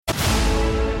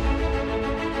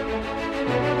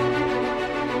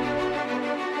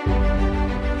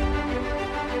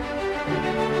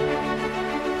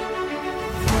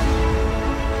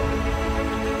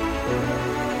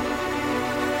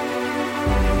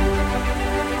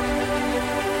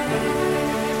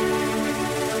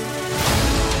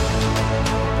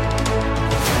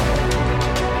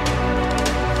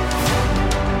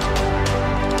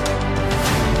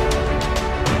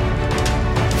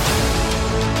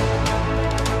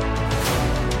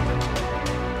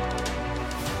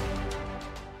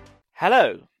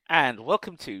Hello, and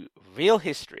welcome to Real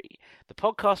History, the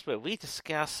podcast where we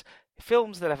discuss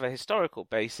films that have a historical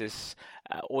basis,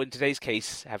 or in today's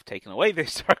case, have taken away the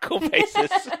historical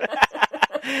basis,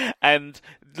 and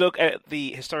look at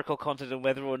the historical content and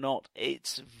whether or not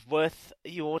it's worth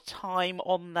your time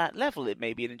on that level. It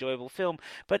may be an enjoyable film,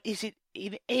 but is it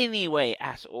in any way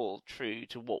at all true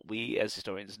to what we as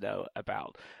historians know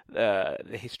about the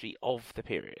history of the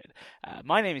period?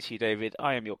 My name is Hugh David.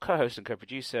 I am your co-host and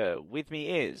co-producer. With me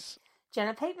is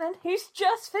Jenna Pateman, who's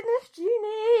just finished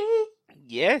uni.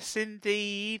 Yes,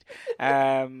 indeed.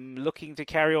 Looking to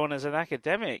carry on as an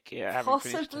academic. Yeah, having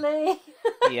finished. Possibly.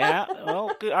 Yeah,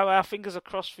 well, good. Our fingers are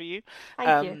crossed for you.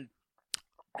 Thank you.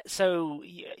 So,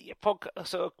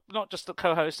 so not just a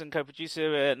co-host and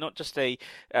co-producer, not just a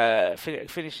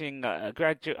finishing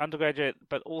undergraduate,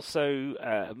 but also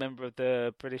a member of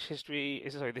the the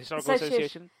Historical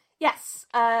Association. Yes,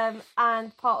 and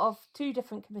part of two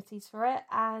different committees for it,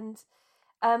 and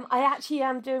I actually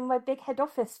am doing my big head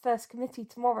office first committee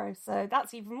tomorrow, so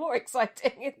that's even more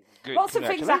exciting. Good, Lots of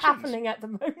things are happening at the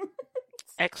moment.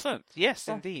 Excellent. Yes,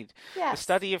 indeed. Yes. The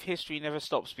study of history never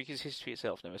stops because history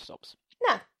itself never stops.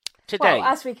 No. Today, well,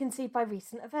 as we can see by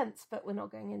recent events, but we're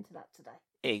not going into that today.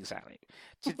 Exactly.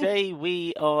 Today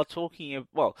we are talking,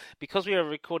 because we are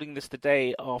recording this the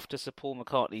day after Sir Paul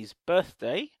McCartney's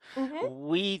birthday,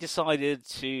 we decided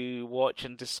to watch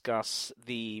and discuss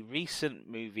the recent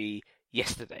movie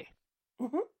Yesterday.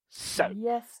 So,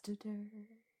 Yesterday.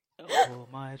 Oh,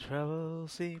 my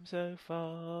troubles seem so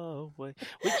far away.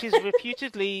 Which is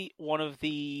reputedly one of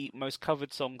the most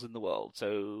covered songs in the world.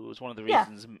 So it was one of the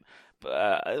reasons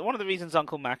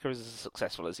Uncle Macca is as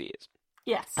successful as he is.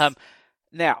 Yes.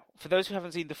 Now, for those who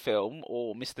haven't seen the film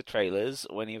or missed the trailers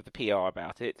or any of the PR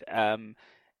about it,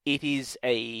 it is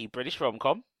a British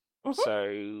rom-com.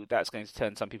 So that's going to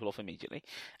turn some people off immediately.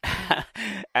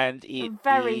 And it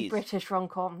very is British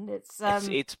rom-com.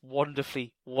 It's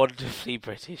wonderfully, wonderfully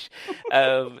British.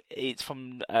 It's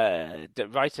from the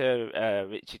writer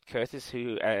Richard Curtis,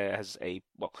 who has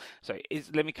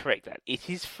let me correct that. It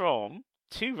is from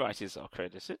two writers are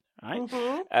credited, right?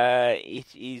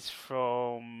 It is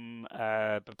from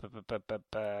got to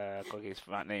get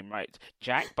that name right.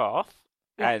 Jack Barth.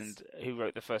 Yes. And who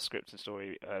wrote the first script and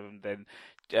story, then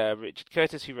Richard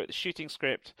Curtis, who wrote the shooting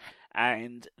script,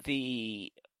 and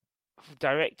the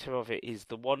director of it is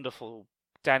the wonderful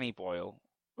Danny Boyle,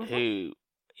 who,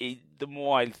 the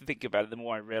more I think about it, the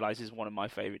more I realise is one of my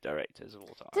favourite directors of all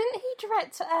time. Didn't he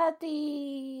direct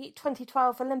the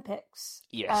 2012 Olympics?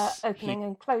 Yes. Opening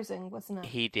and closing, wasn't it?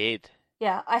 He did.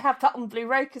 Yeah, I have that on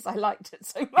Blu-ray because I liked it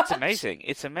so much.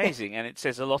 It's amazing, and it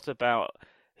says a lot about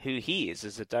who he is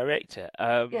as a director.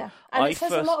 And it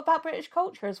says a lot about British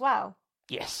culture as well.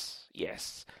 Yes.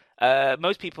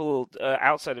 Most people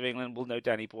outside of England will know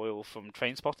Danny Boyle from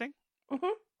Trainspotting,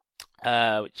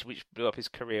 which blew up his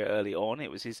career early on. It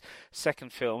was his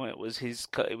second film. It was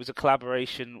a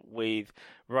collaboration with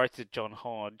writer John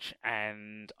Hodge,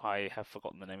 and I have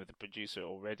forgotten the name of the producer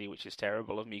already, which is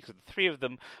terrible of me because the three of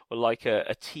them were like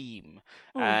a team,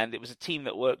 and it was a team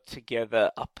that worked together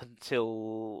up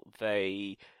until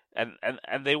they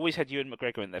they always had Ewan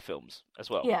McGregor in their films as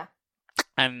well. Yeah.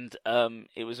 And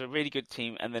it was a really good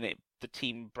team, and then the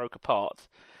team broke apart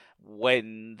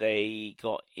when they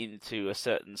got into a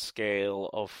certain scale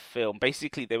of film.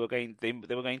 Basically, they were going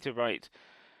to write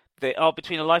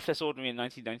Between a Life Less Ordinary in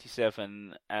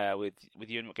 1997 with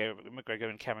Ewan McGregor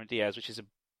and Cameron Diaz, which is a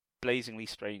blazingly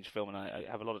strange film, and I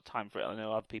have a lot of time for it. I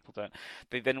know other people don't.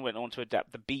 They then went on to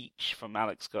adapt The Beach from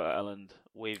Alex Garland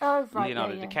with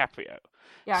Leonardo DiCaprio.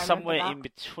 Yeah, somewhere in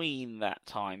between that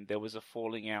time, there was a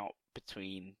falling out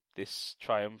between this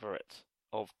triumvirate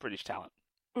of British talent.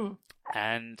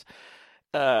 And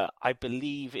I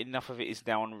believe enough of it is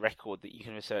now on record that you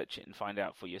can research it and find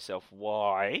out for yourself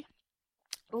why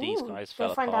these guys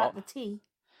fell apart. Find out the tea.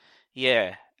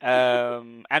 Yeah.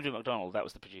 Andrew MacDonald, that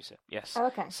was the producer. Yes. Oh,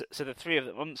 okay. So the three of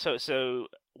them. So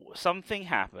something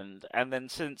happened, and then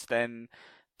since then,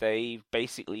 they've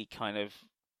basically kind of,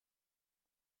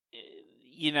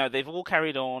 they've all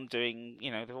carried on doing,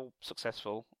 they're all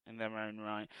successful in their own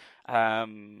right.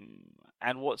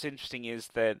 And what's interesting is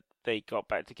that they got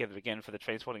back together again for the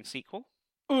Trainspotting sequel.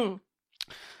 And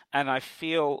I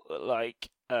feel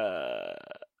like I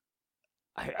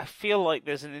feel like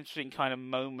there's an interesting kind of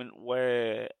moment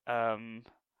where,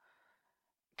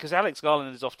 because Alex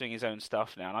Garland is off doing his own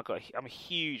stuff now, and I'm a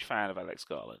huge fan of Alex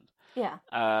Garland. Yeah.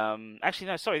 Actually,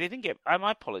 no, sorry, they didn't get.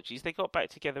 My apologies. They got back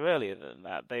together earlier than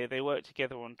that. They worked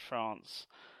together on Trance,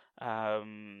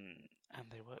 and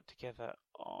they worked together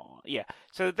on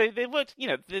So they worked.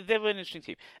 They were an interesting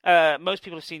team. Most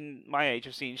people my age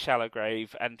have seen Shallow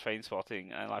Grave and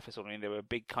Trainspotting and Life is Ordinary. They were a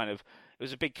big kind of. It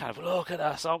was a big kind of look at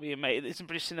us, aren't we amazing? It's a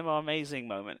British cinema amazing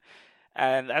moment.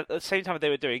 And at the same time they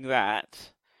were doing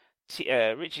that,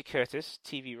 Richard Curtis,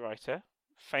 TV writer,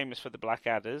 famous for the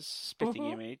Blackadders, Spitting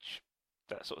Image,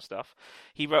 that sort of stuff.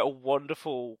 He wrote a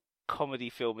wonderful comedy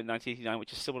film in 1989,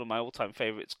 which is still one of my all-time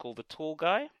favourites, called The Tall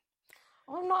Guy.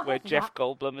 I'm not where Jeff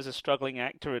Goldblum is a struggling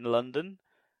actor in London.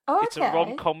 Oh, okay. It's a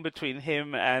rom-com between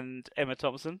him and Emma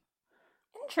Thompson.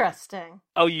 Interesting.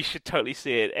 Oh, you should totally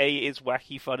see it. A, it's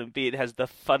wacky fun, and B, it has the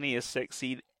funniest sex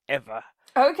scene ever.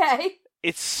 Okay.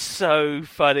 It's so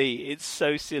funny. It's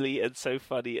so silly and so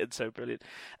funny and so brilliant.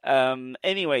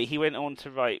 Anyway, he went on to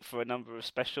write for a number of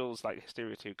specials like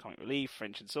Hysteria 2, Comic Relief,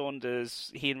 French and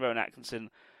Saunders. He and Rowan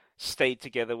Atkinson stayed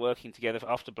together, working together.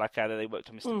 After Blackadder, they worked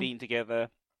on Mr. Bean together.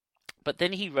 But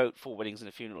then he wrote Four Weddings and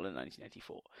a Funeral in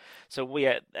 1984. So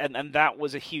and that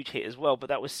was a huge hit as well, but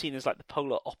that was seen as like the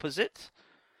polar opposite.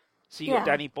 So you got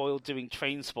Danny Boyle doing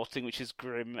Trainspotting, which is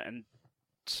grim and,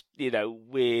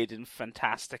 weird and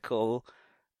fantastical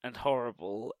and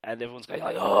horrible, and everyone's going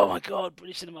like, oh my god,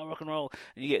 British cinema, rock and roll.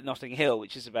 And you get Notting Hill,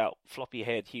 which is about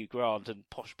floppy-haired Hugh Grant and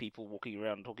posh people walking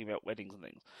around talking about weddings and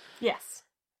things. Yes.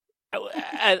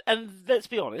 And let's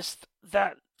be honest,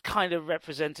 that kind of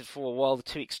represented for a while the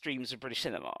two extremes of British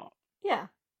cinema. Yeah.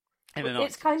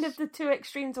 It's kind of the two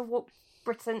extremes of what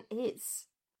Britain is.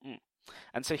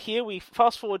 And so here we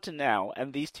fast forward to now,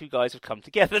 and these two guys have come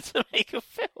together to make a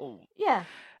film. Yeah.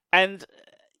 And,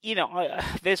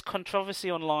 there's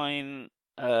controversy online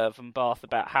from Bath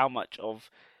about how much of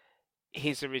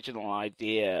his original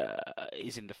idea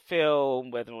is in the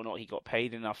film, whether or not he got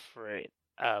paid enough for it.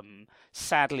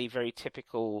 Sadly, very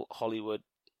typical Hollywood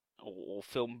or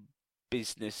film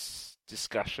business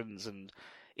discussions and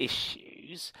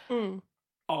issues.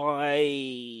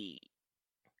 I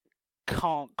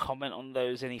can't comment on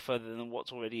those any further than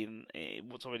what's already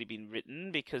been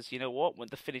written, because you know what, when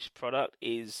the finished product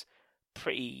is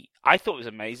I thought it was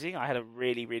amazing. I had a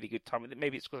really, really good time with it.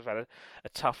 Maybe it's because I've had a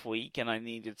tough week and I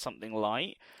needed something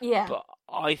light. Yeah. But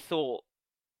I thought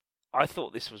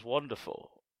this was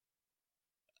wonderful.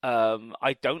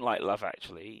 I don't like Love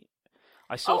Actually.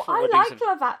 I like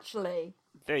Love Actually.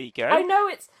 There you go. I know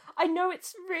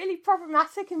it's really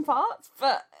problematic in parts,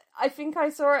 but I think I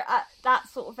saw it at that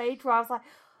sort of age where I was like,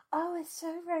 oh, it's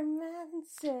so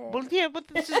romantic. Well, yeah, but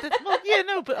this is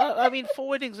but I mean, Four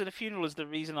Weddings and a Funeral is the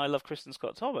reason I love Kristen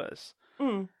Scott Thomas.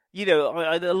 A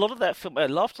lot of that film, I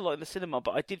laughed a lot in the cinema,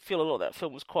 but I did feel a lot of that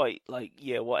film was quite like,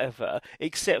 whatever,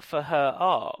 except for her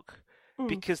arc,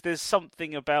 because there's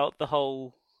something about the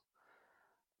whole.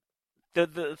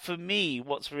 For me,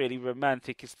 what's really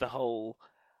romantic is the whole,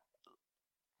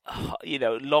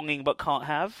 longing but can't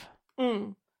have.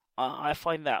 I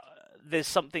find that there's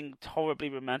something horribly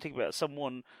romantic about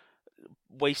someone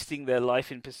wasting their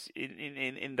life in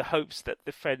the hopes that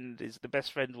the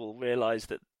best friend will realise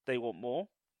that they want more.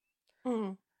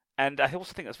 And I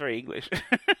also think that's very English.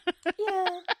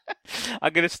 Yeah.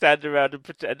 I'm going to stand around and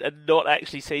pretend and not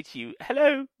actually say to you,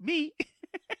 hello, me.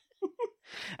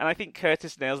 And I think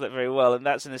Curtis nails that very well, and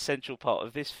that's an essential part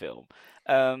of this film.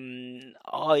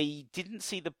 I didn't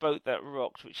see The Boat That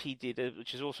Rocked, which he did,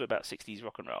 which is also about 60s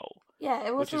rock and roll. Yeah,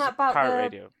 it wasn't about Pirate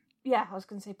Radio. Yeah, I was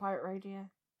going to say Pirate Radio.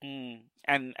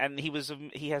 And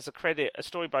he has a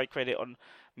story by credit on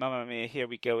Mamma Mia, Here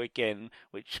We Go Again,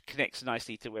 which connects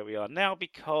nicely to where we are now,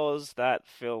 because that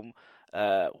film,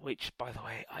 which by the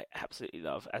way I absolutely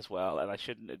love as well, and I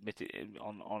shouldn't admit it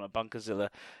on a Bunkerzilla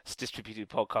distributed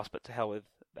podcast, but to hell with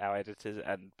our editors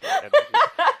and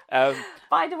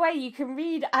by the way, you can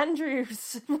read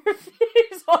Andrew's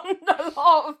reviews on a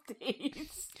lot of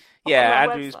these. Yeah,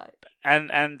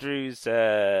 Andrew's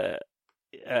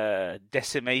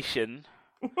decimation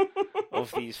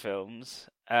of these films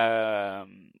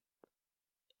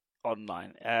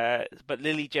online. But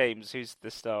Lily James, who's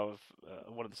the star of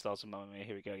one of the stars of Mamma Mia,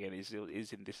 Here We Go Again, is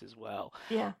in this as well.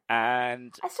 Yeah,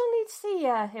 and I still need to see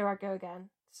Here I Go Again.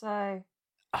 So,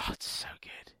 it's so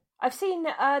good. I've seen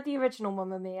the original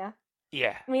Mamma Mia.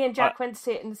 Yeah, me and Jack went to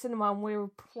see it in the cinema, and we were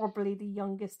probably the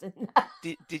youngest in that.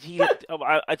 Did he?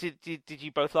 Did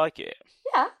you both like it?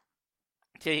 Yeah.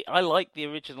 See, I liked the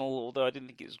original, although I didn't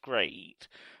think it was great.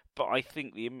 But I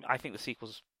think the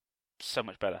sequel's so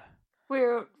much better. We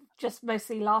were just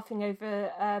mostly laughing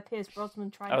over Pierce Brosnan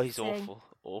trying to sing. Oh, he's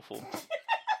awful.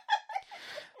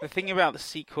 The thing about the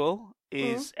sequel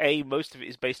is, most of it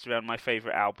is based around my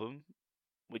favourite album,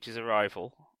 which is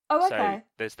Arrival. Oh, So okay.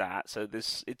 there's that. So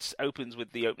it opens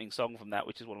with the opening song from that,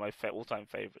 which is one of my all-time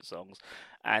favorite songs,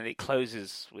 and it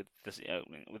closes with this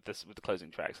opening with the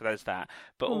closing track. So there's that.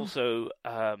 But Hmm. also,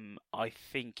 I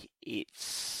think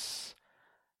it's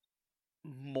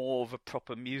more of a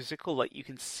proper musical. Like you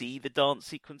can see the dance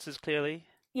sequences clearly.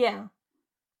 Yeah.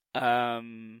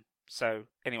 So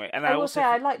anyway, and I I will also say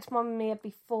I liked Mamma Mia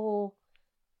before.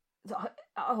 Oh,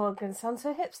 I'm going to sound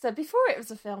so hipster. Before it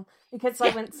was a film, because I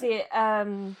yeah, went to see it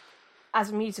as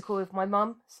a musical with my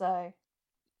mum. So,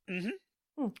 hmm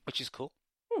hmm, which is cool.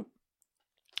 hmm.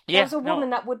 There Yeah, was a no. woman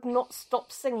that would not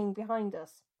stop singing behind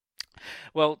us.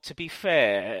 Well, to be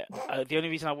fair, the only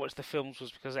reason I watched the films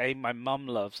was because my mum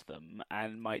loves them,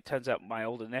 and it turns out my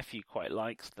older nephew quite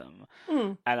likes them,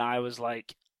 Hmm. and I was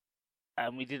like,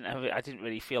 and I didn't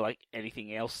really feel like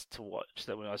anything else to watch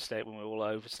that when we were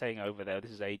all staying over there.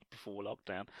 This is age before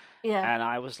lockdown, Yeah. and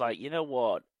I was like, you know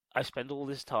what? I spend all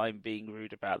this time being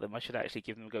rude about them. I should actually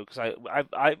give them a go because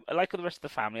I like the rest of the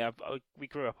family. We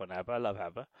grew up on ABBA. I love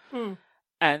ABBA, Hmm.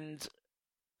 and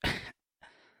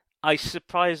I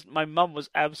surprised my mum was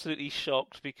absolutely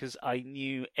shocked because I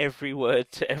knew every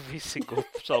word to every single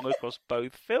song across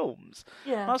both films.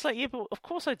 Yeah. I was like, yeah, but of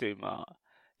course I do, Ma.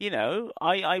 You know,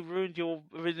 I ruined your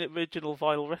original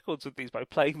vinyl records with these by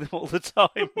playing them all the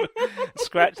time,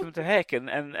 scratch them to heck,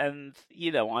 and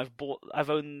you know, I've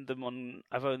owned them on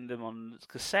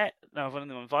cassette, no, I've owned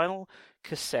them on vinyl,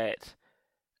 cassette,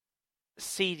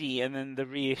 CD, and then the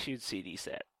reissued CD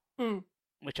set, Hmm.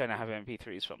 which I now have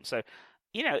MP3s from. So,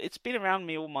 you know, it's been around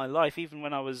me all my life, even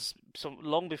when I was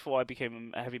long before I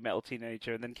became a heavy metal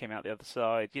teenager and then came out the other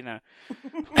side, you know.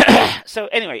 So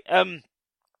anyway,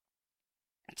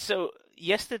 so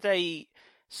yesterday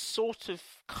sort of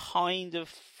kind of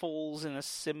falls in a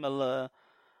similar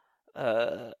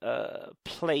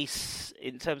place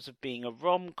in terms of being a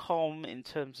rom-com, in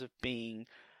terms of being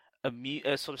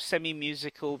a sort of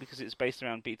semi-musical because it's based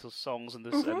around Beatles songs and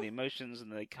Mm-hmm. and the emotions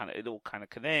and it all kind of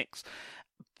connects,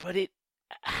 but it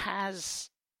has,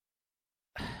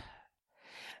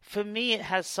 for me, it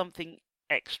has something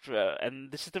extra,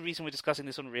 and this is the reason we're discussing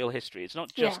this on Real History. It's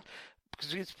not Yeah. just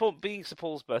because being Sir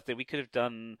Paul's birthday, we could have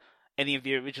done any of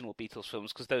the original Beatles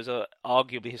films because those are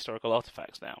arguably historical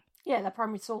artifacts now. Yeah, they're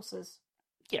primary sources.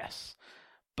 Yes,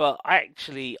 but I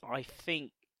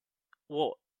think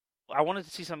what I wanted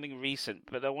to see something recent,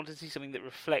 but I wanted to see something that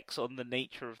reflects on the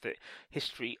nature of the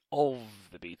history of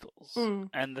the Beatles. Mm.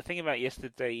 And the thing about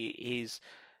yesterday is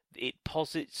it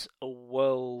posits a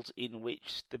world in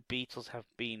which the Beatles have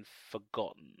been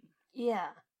forgotten. Yeah.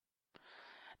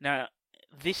 Now,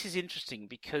 this is interesting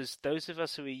because those of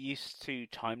us who are used to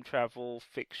time travel,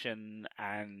 fiction,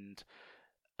 and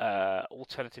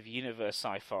alternative universe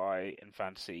sci-fi and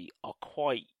fantasy are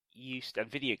quite used, and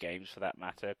video games for that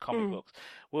matter, comic Mm. books.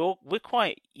 We're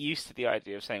quite used to the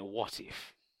idea of saying "what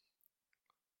if."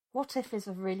 What if is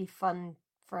a really fun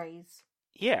phrase.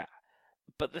 Yeah,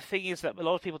 but the thing is that a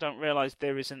lot of people don't realize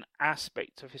there is an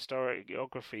aspect of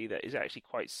historiography that is actually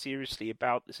quite seriously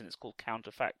about this, and it's called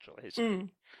counterfactual history. Mm.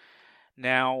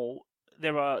 Now,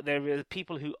 there are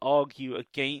people who argue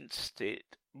against it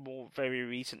more very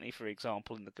recently. For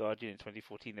example, in the Guardian in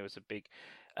 2014, there was a big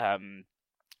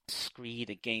screed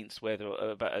against whether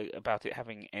about it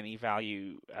having any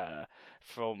value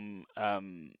from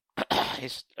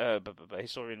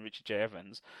historian Richard J.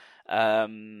 Evans.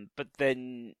 But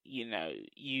then, you know,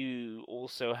 you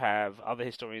also have other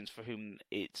historians for whom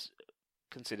it's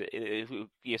considered, who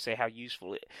you say how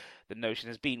useful the notion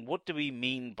has been. What do we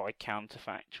mean by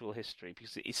counterfactual history?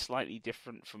 Because it is slightly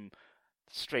different from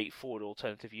straightforward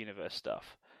alternative universe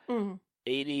stuff. Mm.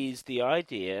 It is the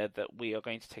idea that we are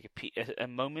going to take a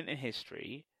moment in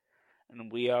history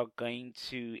and we are going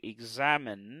to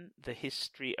examine the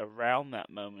history around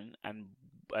that moment and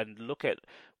look at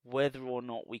whether or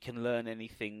not we can learn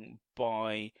anything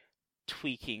by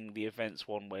tweaking the events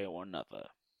one way or another.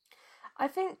 I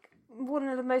think one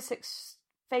of the most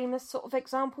famous sort of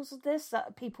examples of this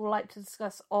that people like to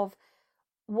discuss of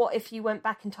what if you went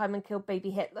back in time and killed baby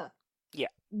Hitler? Yeah.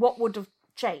 What would have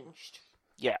changed?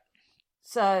 Yeah.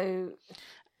 So,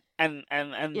 And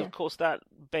yeah. of course that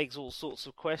begs all sorts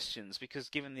of questions because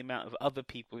given the amount of other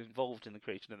people involved in the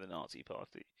creation of the Nazi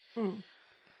Party,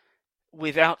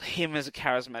 without him as a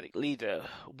charismatic leader,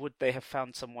 would they have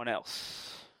found someone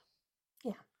else?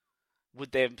 Yeah.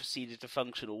 Would they have proceeded to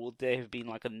function, or would there have been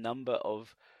like a number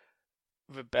of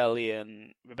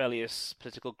rebellious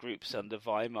political groups under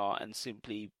Weimar and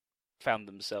simply found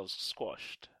themselves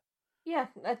squashed? Yeah,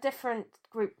 a different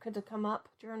group could have come up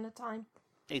during the time.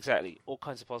 Exactly, all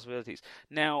kinds of possibilities.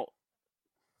 Now,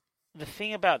 the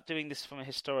thing about doing this from a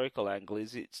historical angle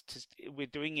is we're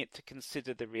doing it to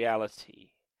consider the reality.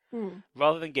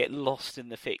 Rather than get lost in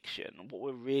the fiction. What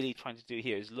we're really trying to do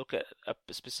here is look at a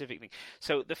specific thing.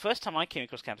 So the first time I came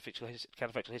across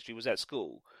counterfactual history was at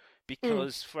school,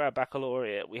 because for our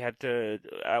baccalaureate we had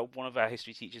one of our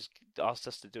history teachers asked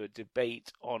us to do a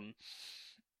debate on,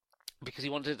 because he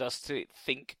wanted us to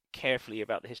think carefully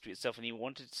about the history itself, and he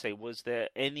wanted to say, was there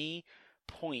any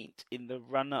point in the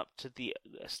run-up to the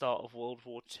start of World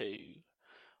War II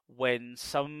when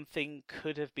something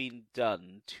could have been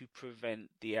done to prevent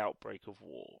the outbreak of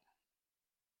war?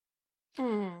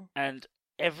 And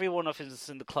every one of us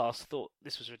in the class thought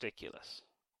this was ridiculous.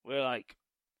 We're like,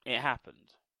 it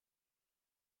happened.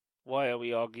 Why are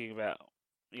we arguing about,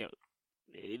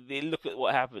 look at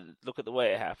what happened, look at the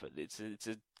way it happened. It's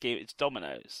a game, it's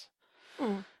dominoes.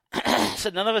 So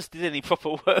none of us did any proper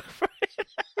work for it.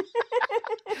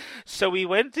 So we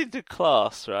went into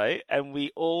class, right, and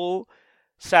we all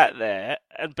sat there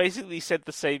and basically said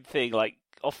the same thing, like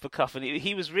off the cuff, and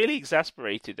he was really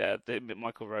exasperated at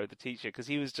Michael Rowe, the teacher, because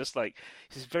he was just like,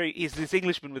 he's this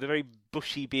Englishman with a very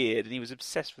bushy beard, and he was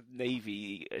obsessed with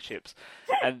Navy ships,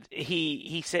 and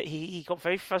he said he got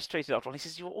very frustrated after all. He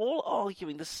says, you're all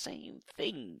arguing the same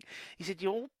thing. He said,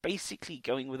 you're all basically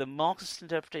going with a Marxist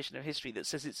interpretation of history that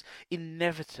says it's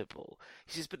inevitable.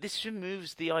 He says, but this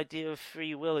removes the idea of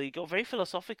free will. He got very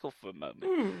philosophical for a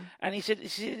moment, and he said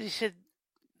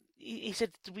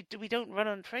we don't run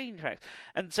on train tracks.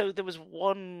 And so there was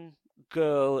one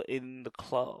girl in the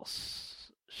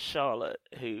class, Charlotte,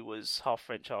 who was half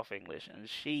French, half English, and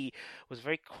she was a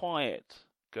very quiet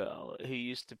girl who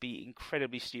used to be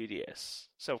incredibly studious.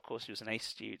 So of course she was an A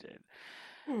student.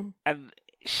 And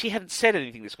she hadn't said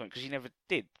anything this point because she never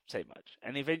did say much.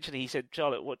 And eventually he said,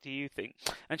 Charlotte, what do you think?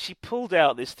 And she pulled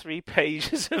out this 3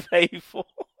 pages of A4.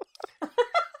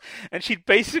 And she'd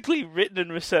basically written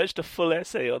and researched a full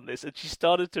essay on this, and she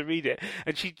started to read it,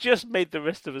 and she just made the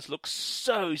rest of us look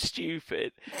so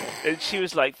stupid. And she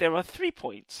was like, there are 3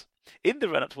 points in the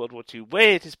run-up to World War II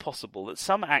where it is possible that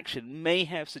some action may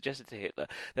have suggested to Hitler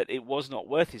that it was not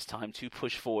worth his time to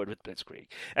push forward with Blitzkrieg.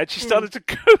 And she started to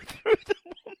go through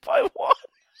them one by one.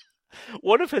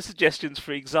 One of her suggestions,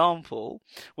 for example,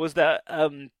 was that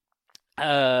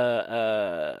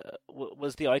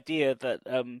was the idea that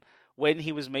when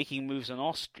he was making moves on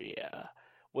Austria,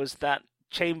 was that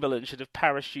Chamberlain should have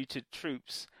parachuted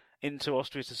troops into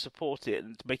Austria to support it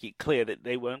and to make it clear that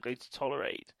they weren't going to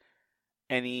tolerate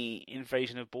any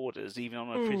invasion of borders, even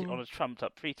on a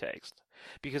trumped-up pretext.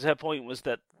 Because her point was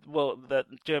that, that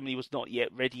Germany was not yet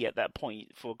ready at that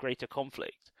point for greater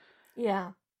conflict.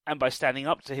 Yeah. And by standing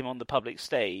up to him on the public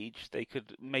stage, they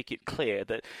could make it clear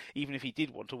that even if he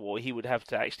did want a war, he would have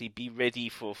to actually be ready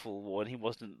for a full war, and he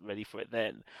wasn't ready for it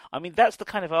then. I mean, that's the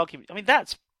kind of argument. I mean,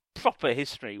 that's proper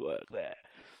history work there.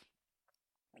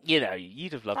 You'd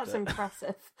have loved That's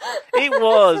impressive. It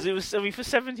was. I mean, for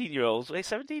 17-year-olds,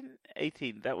 17,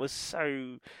 18, that was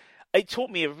so... It taught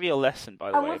me a real lesson,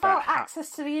 by the way. And without access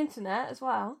to the internet as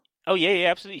well. Oh, yeah,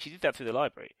 absolutely. She did that through the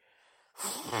library.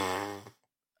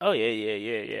 Oh,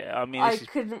 yeah. I mean, I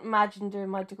couldn't imagine doing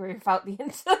my degree without the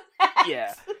internet.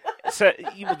 Yeah. So,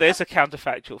 there's a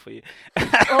counterfactual for you.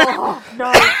 Oh,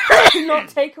 no. Do not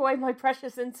take away my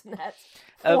precious internet.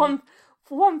 For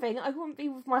one thing, I wouldn't be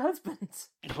with my husband.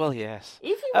 Well, yes.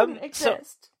 If he wouldn't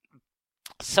exist.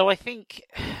 So I think,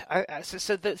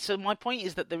 so my point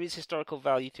is that there is historical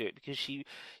value to it, because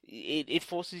it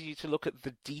forces you to look at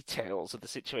the details of the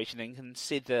situation and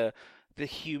consider the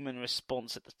human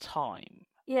response at the time.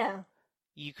 Yeah.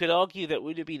 You could argue that it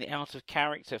would have been out of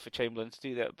character for Chamberlain to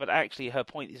do that, but actually her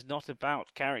point is not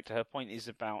about character. Her point is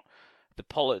about the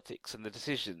politics and the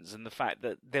decisions and the fact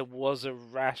that there was a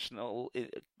rational,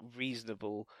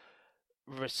 reasonable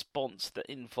response that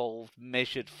involved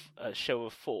measured show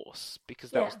of force,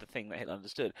 because that was the thing that Hitler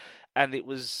understood. And it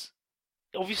was,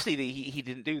 obviously he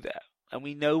didn't do that, and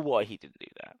we know why he didn't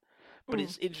do that. But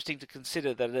it's interesting to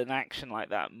consider that an action like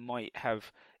that might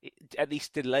have at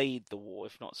least delayed the war,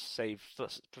 if not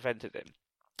prevented it.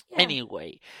 Yeah.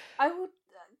 Anyway,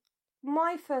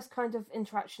 my first kind of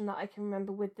interaction that I can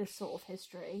remember with this sort of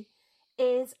history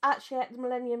is actually at the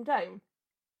Millennium Dome.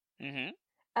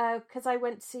 Because I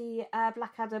went to see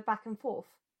Blackadder Back and Forth.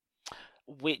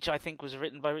 Which I think was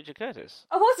written by Richard Curtis.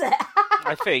 Oh, was it?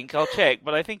 I think. I'll check,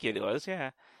 but I think it was,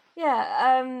 yeah.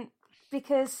 Yeah,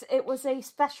 because it was a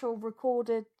special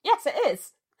recorded... Yes, it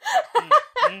is!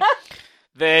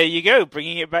 There you go,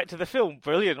 bringing it back to the film.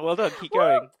 Brilliant, well done, keep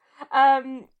going.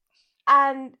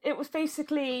 And it was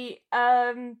basically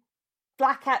the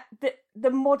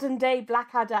modern-day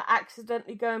Blackadder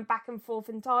accidentally going back and forth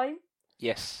in time.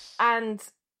 Yes. And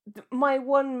my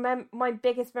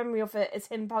biggest memory of it is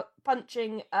him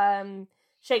punching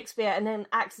Shakespeare and then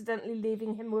accidentally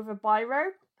leaving him with a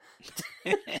biro.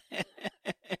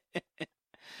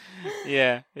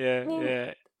 Yeah.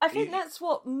 I think that's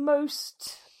what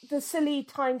the silly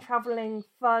time traveling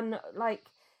fun, like,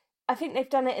 I think they've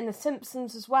done it in The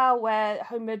Simpsons as well, where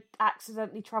Homer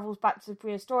accidentally travels back to the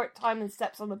prehistoric time and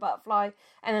steps on a butterfly,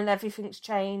 and then everything's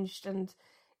changed. And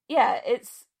yeah,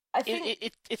 it's a trope.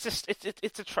 It is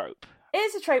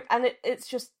a trope, and it's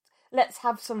just, let's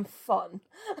have some fun.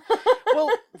 Well,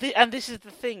 and this is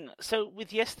the thing. So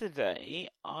with Yesterday,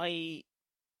 I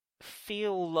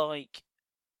feel like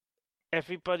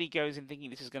everybody goes in thinking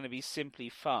this is going to be simply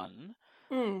fun.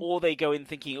 Or they go in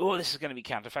thinking, oh, this is going to be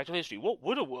counterfactual history. What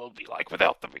would a world be like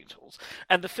without the Beatles?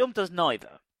 And the film does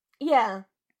neither. Yeah.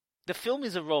 The film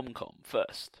is a rom-com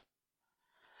first.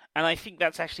 And I think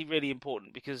that's actually really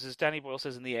important because, as Danny Boyle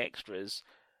says in the extras,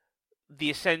 the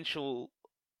essential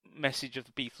message of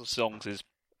the Beatles songs is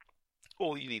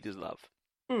all you need is love.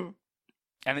 And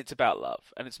it's about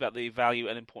love. And it's about the value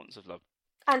and importance of love.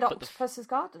 And Octopus's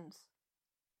Gardens.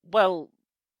 Well,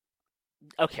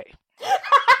 okay.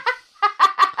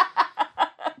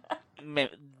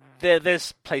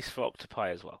 There's place for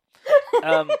octopi as well.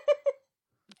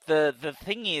 The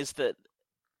thing is that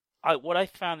what I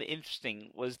found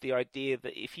interesting was the idea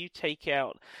that if you take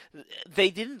out, they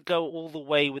didn't go all the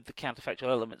way with the counterfactual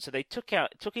element, so they took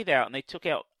it out, and they took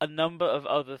out a number of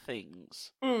other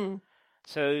things.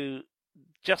 So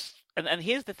and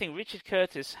here's the thing: Richard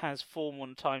Curtis has form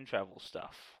on time travel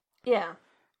stuff. Yeah,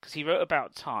 because he wrote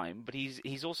about time, but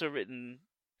he's also written.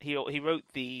 He wrote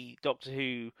the Doctor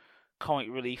Who comic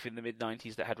relief in the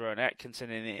mid-90s that had Rowan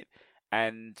Atkinson in it,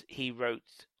 and he wrote,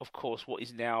 of course, what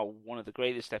is now one of the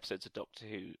greatest episodes of Doctor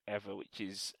Who ever, which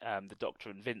is The Doctor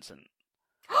and Vincent.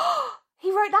 He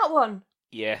wrote that one?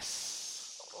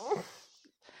 Yes.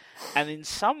 And in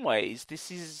some ways,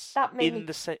 this is That made me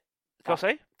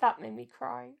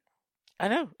cry. I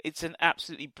know, it's an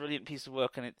absolutely brilliant piece of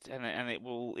work, and it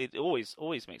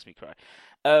always makes me cry.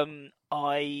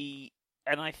 I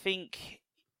think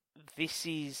this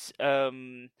is, I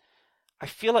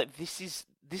feel like this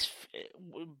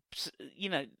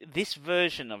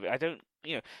version of it.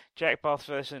 Jack Bath's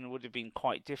version would have been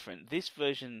quite different. This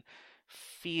version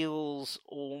feels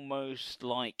almost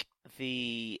like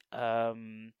the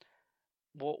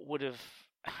what would have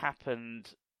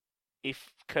happened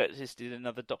if Curtis did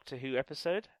another Doctor Who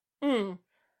episode.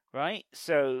 Right?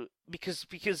 So because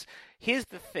here's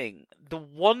the thing: the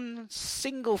one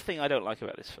single thing I don't like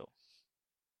about this film.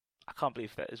 I can't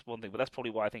believe that is one thing, but that's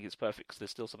probably why I think it's perfect, because there's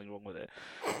still something wrong with it.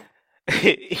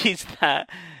 Is that,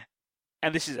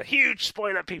 and this is a huge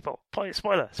spoiler, people.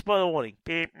 Spoiler warning.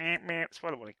 Beep, beep, beep.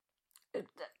 Spoiler warning.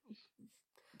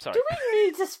 Sorry. Do we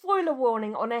need a spoiler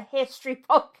warning on a history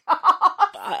podcast?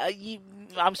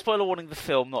 I'm spoiler warning the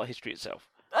film, not history itself.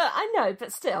 I know,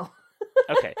 but still.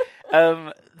 Okay.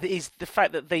 Is the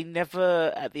fact that they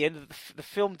never, at the end of the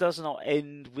film, does not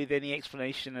end with any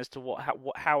explanation as to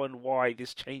how and why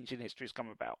this change in history has come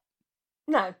about.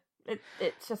 No,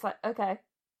 it's just like, okay,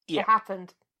 it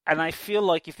happened. And I feel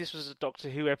like if this was a Doctor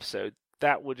Who episode,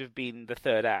 that would have been the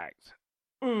third act.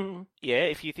 Yeah,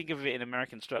 if you think of it in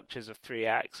American structures of 3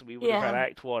 acts, we would have had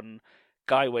Act 1,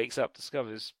 guy wakes up,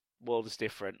 discovers world is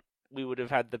different. We would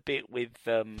have had the bit with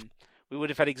we would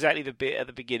have had exactly the bit at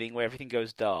the beginning where everything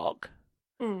goes dark,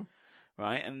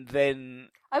 right? And then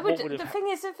the thing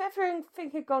is, if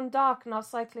everything had gone dark and I was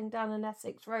cycling down an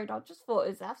Essex road, I just thought it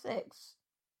was Essex.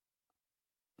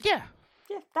 Yeah,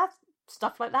 that's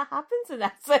stuff like that happens in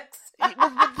Essex. Well,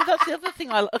 that's the other thing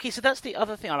so that's the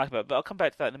other thing I like about it, but I'll come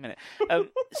back to that in a minute.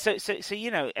 So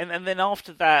and then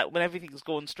after that, when everything's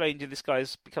gone strange and this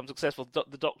guy's become successful,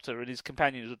 the Doctor and his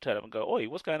companions would turn up and go, "Oi,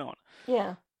 what's going on?"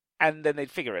 Yeah. And then they'd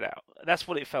figure it out. That's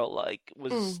what it felt like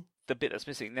was the bit that's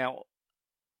missing. Now,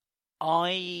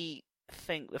 I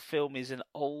think the film is an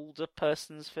older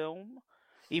person's film,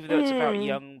 even though it's about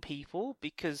young people,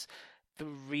 because the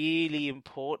really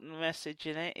important message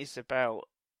in it is about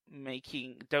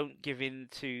don't give in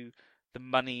to the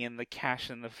money and the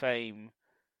cash and the fame,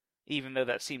 even though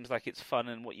that seems like it's fun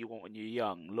and what you want when you're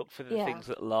young. Look for the things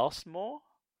that last more.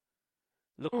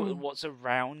 Look at what's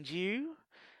around you.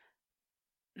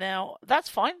 Now, that's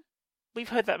fine. We've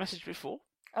heard that message before.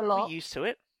 A lot. We're used to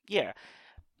it. Yeah.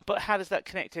 But how does that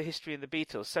connect to history and the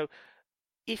Beatles? So,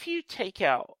 if you take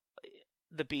out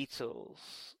the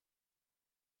Beatles,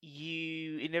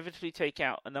 you inevitably take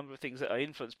out a number of things that are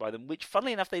influenced by them, which,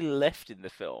 funnily enough, they left in the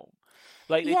film.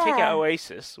 Like, they take out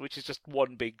Oasis, which is just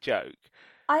one big joke.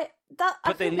 But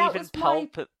they leave in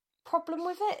Pulp. Problem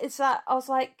with it is that I was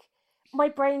like, my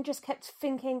brain just kept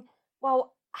thinking,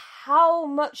 well, how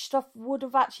much stuff would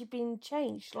have actually been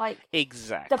changed? Like,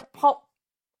 exactly, the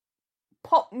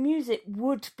pop music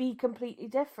would be completely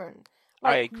different.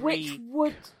 Like, I agree.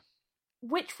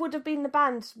 Which would have been the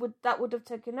bands that would have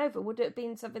taken over? Would it have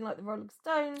been something like the Rolling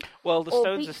Stones? Well, the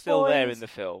Stones are still there in the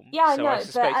film. Yeah, I so know, I but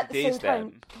suspect at the it is same time,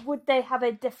 them. would they have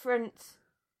a different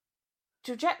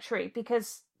trajectory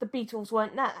because the Beatles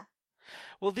weren't there?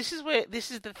 Well, this is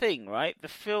the thing, right?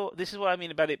 This is what I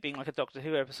mean about it being like a Doctor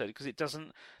Who episode, because it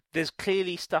doesn't. There's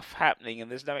clearly stuff happening,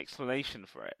 and there's no explanation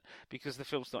for it because the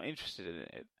film's not interested in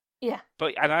it. Yeah.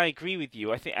 And I agree with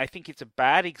you. I think it's a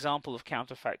bad example of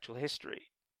counterfactual history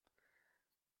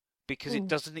because it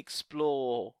doesn't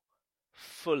explore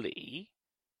fully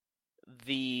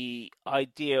the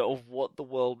idea of what the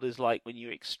world is like when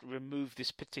you remove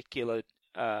this particular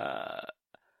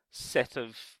set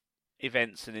of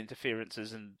events and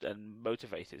interferences and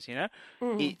motivators. You know,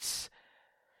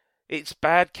 it's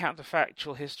bad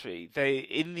counterfactual history.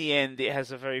 In the end, it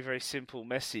has a very, very simple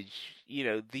message. You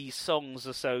know, these songs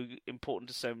are so important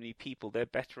to so many people. They're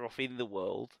better off in the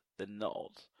world than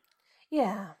not.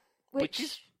 Yeah, which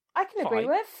is I can agree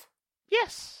with.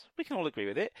 Yes, we can all agree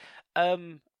with it.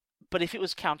 But if it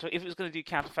was going to do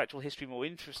counterfactual history more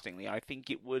interestingly, I think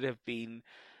it would have been.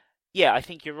 Yeah, I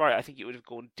think you're right. I think it would have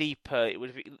gone deeper. It would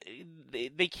have.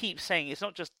 They keep saying it's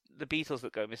not just the Beatles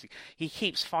that go missing. He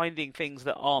keeps finding things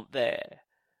that aren't there.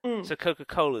 So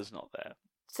Coca-Cola's not there.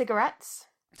 Cigarettes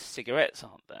Cigarettes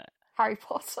aren't there. Harry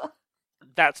Potter.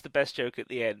 That's the best joke at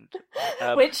the end.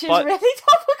 Which is really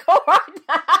topical right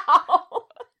now.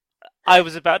 I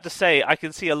was about to say, I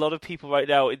can see a lot of people right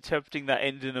now interpreting that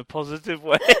end in a positive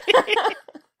way.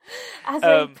 As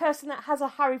a person that has a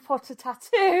Harry Potter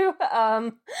tattoo,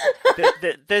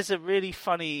 there's a really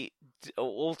funny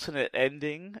alternate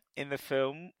ending in the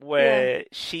film where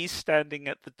she's standing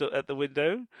at the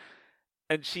window,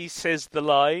 and she says the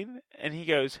line, and he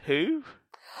goes, "Who?"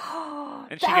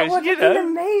 And she that goes, would have been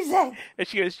amazing. And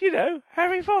she goes,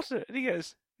 Harry Potter. And he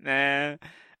goes, nah.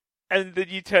 And then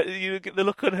you get the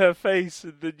look on her face,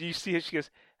 and then you see her. She goes,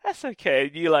 "That's okay."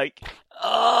 And you're like,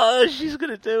 "Oh, she's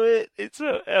gonna do it." It's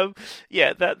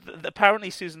that apparently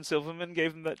Susan Silverman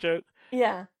gave them that joke.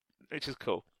 Yeah, which is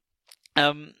cool.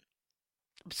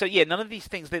 So yeah, none of these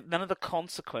things, none of the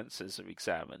consequences are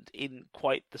examined in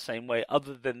quite the same way,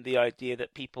 other than the idea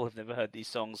that people have never heard these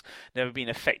songs, never been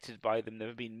affected by them,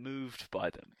 never been moved by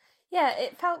them. Yeah,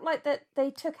 it felt like that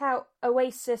they took out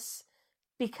Oasis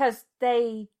because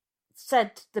they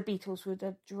said the Beatles were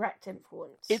a direct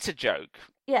influence. It's a joke.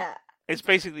 Yeah. It's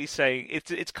basically saying,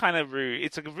 it's kind of rude.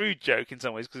 It's a rude joke in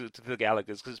some ways to the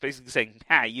Gallaghers, because it's basically saying,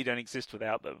 you don't exist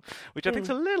without them, which I think is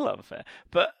a little unfair.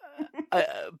 But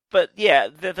yeah,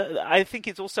 I think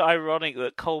it's also ironic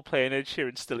that Coldplay and Ed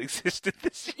Sheeran still exist in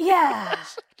this year. Yeah.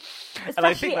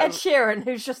 Especially Ed Sheeran,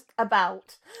 who's just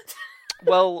about.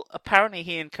 Well, apparently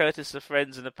he and Curtis are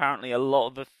friends, and apparently a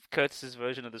lot of Curtis's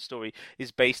version of the story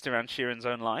is based around Sheeran's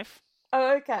own life.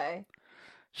 Oh, okay.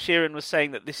 Sheeran was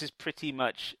saying that this is pretty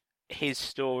much his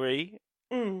story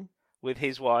with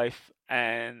his wife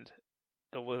and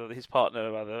with his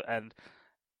partner, rather, and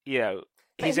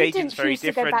his agent's very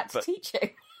different. To go back to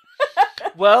teaching.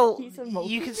 Well,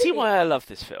 you can see why I love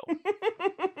this film,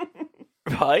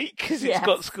 right? Because it's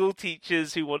got school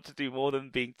teachers who want to do more than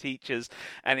being teachers,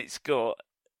 and it's got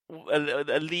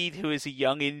a lead who is a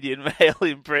young Indian male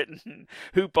in Britain,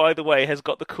 who, by the way, has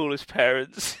got the coolest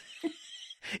parents.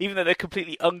 Even though they're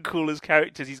completely uncool as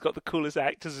characters, he's got the coolest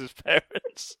actors as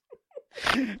parents.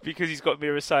 Because he's got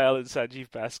Mira Sayal and Sanjeev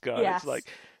Bhaskar. Yes. It's like,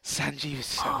 Sanjeev is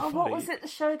so funny. What was it, the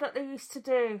show that they used to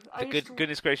do?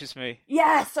 Goodness Gracious Me.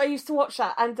 Yes, I used to watch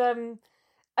that. And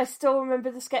I still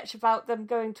remember the sketch about them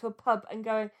going to a pub and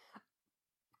going,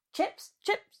 chips?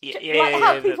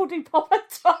 How people do pop and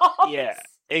toss. Yeah,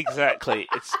 exactly.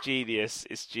 It's genius.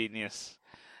 It's genius.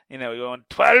 We want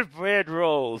 12 bread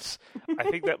rolls. I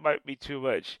think that might be too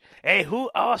much. Hey, who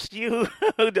asked you?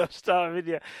 No, star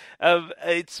video.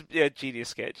 It's a genius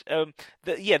sketch.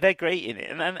 They're great in it,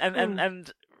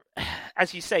 and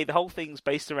as you say, the whole thing's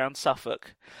based around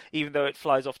Suffolk, even though it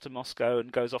flies off to Moscow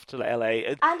and goes off to LA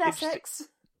and Essex.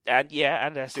 And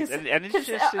Essex, and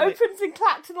it opens in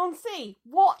Clacton on Sea.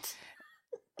 What?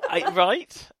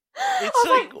 Right? It's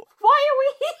like, why are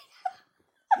we here?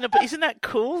 No, but isn't that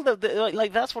cool?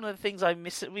 Like that's one of the things I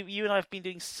miss. You and I have been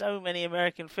doing so many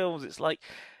American films. It's like,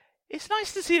 it's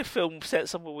nice to see a film set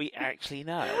somewhere we actually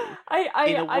know.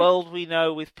 In a world we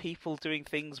know, with people doing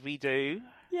things we do.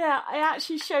 Yeah, I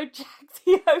actually showed Jack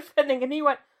the opening, and he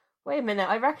went, "Wait a minute,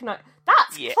 I recognise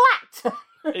that's Clacton."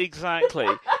 Exactly.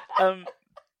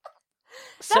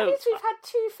 That means we've had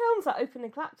 2 films that open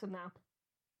in Clacton now.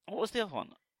 What was the other one?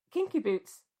 Kinky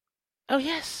Boots. Oh,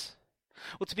 yes.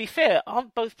 Well, to be fair,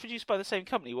 aren't both produced by the same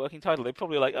company, Working Title? They're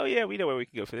probably like, oh yeah, we know where we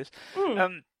can go for this.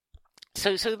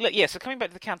 So coming back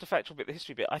to the counterfactual bit, the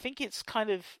history bit, I think it's kind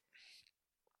of...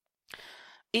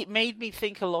 It made me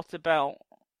think a lot about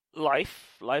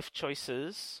life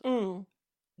choices,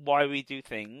 why we do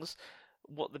things,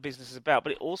 what the business is about,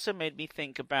 but it also made me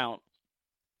think about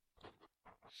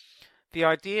the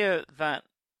idea that,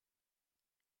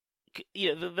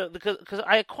 because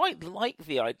I quite like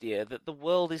the idea that the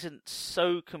world isn't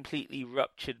so completely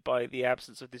ruptured by the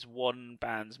absence of this one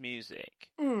band's music.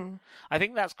 I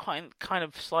think that's kind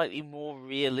of slightly more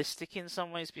realistic in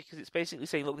some ways, because it's basically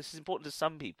saying, look, this is important to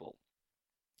some people.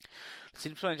 It's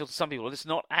influential to some people. It's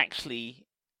not actually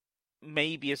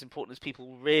maybe as important as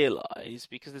people realise,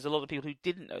 because there's a lot of people who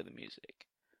didn't know the music.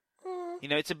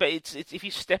 It's if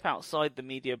you step outside the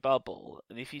media bubble,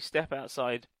 and if you step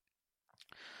outside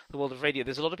the world of radio,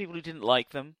 there's a lot of people who didn't like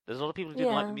them. There's a lot of people who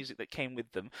didn't like the music that came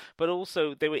with them. But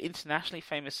also, they were internationally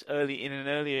famous in an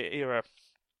earlier era,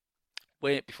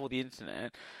 before the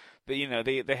internet. But,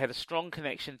 they had a strong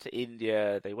connection to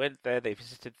India. They went there, they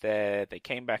visited there, they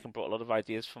came back and brought a lot of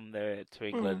ideas from there to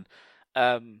England.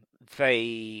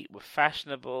 They were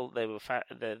fashionable. They were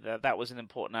that was an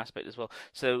important aspect as well.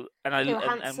 So, and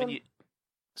when you,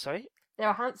 sorry, they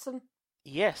were handsome.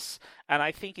 Yes, and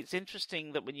I think it's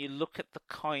interesting that when you look at the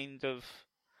kind of...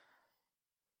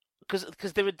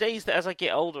 Because there are days that as I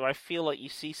get older, I feel like you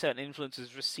see certain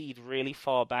influences recede really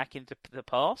far back into the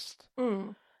past.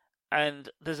 And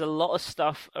there's a lot of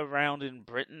stuff around in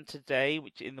Britain today,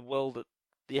 which in the world that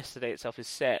yesterday itself is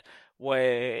set,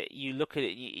 where you look at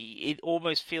it, it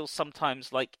almost feels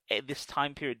sometimes like this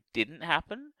time period didn't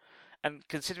happen. And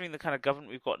considering the kind of government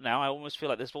we've got now, I almost feel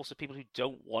like there's also people who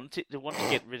don't want it. They want to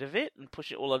get rid of it and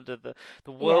push it all under the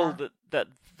world that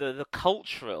the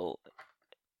cultural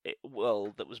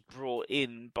world that was brought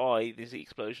in by this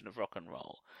explosion of rock and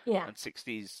roll and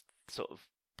 60s sort of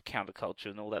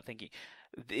counterculture and all that thinking.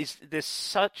 There's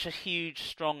such a huge,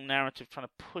 strong narrative trying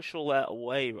to push all that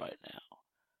away right now.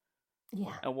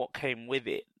 Yeah. And what came with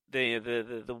it.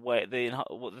 The way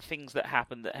the things that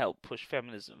happened that helped push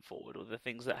feminism forward, or the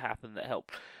things that happened that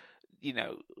helped,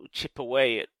 chip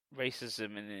away at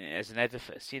racism as an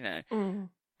edifice,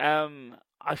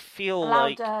 I feel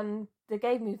allowed like the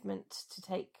gay movement to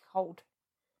take hold.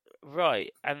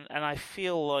 Right, and I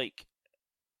feel like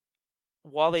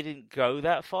while they didn't go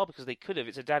that far, because they could have,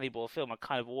 it's a Danny Boyle film, I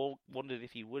kind of wondered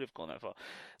if he would have gone that far.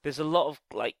 There's a lot of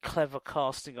like clever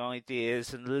casting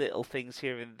ideas and little things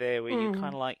here and there where you're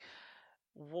kind of like,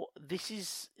 what? This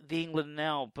is the England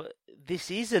now, but this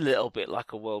is a little bit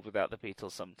like a world without the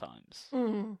Beatles sometimes.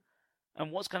 And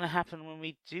what's going to happen when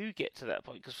we do get to that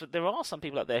point? Because there are some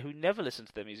people out there who never listen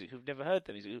to their music, who've never heard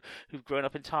their music, who've grown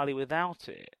up entirely without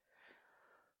it.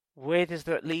 Where does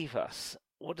that leave us?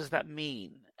 What does that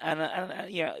mean? And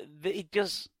it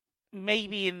does.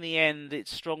 Maybe in the end,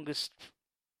 its most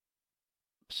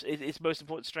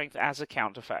important strength as a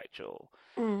counterfactual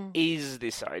is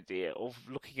this idea of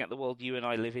looking at the world you and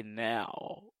I live in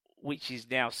now, which is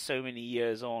now so many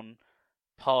years on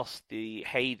past the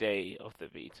heyday of the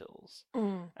Beatles,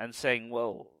 and saying,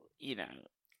 well,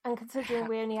 and considering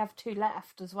we only have 2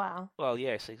 left as well. Well,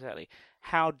 yes, exactly.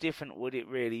 How different would it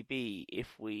really be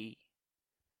if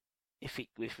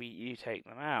you take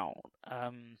them out?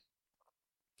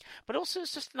 But also,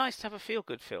 it's just nice to have a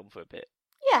feel-good film for a bit.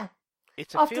 Yeah.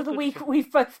 It's after the week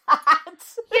we've both had.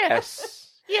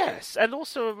 Yes, and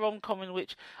also a rom-com in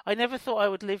which I never thought I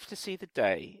would live to see the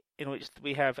day in which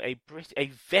we have a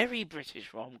very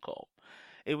British rom-com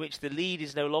in which the lead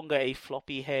is no longer a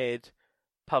floppy-haired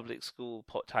public school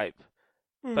type,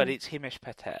 but it's Himesh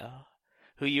Patel,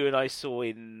 who you and I saw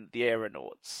in The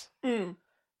Aeronauts. And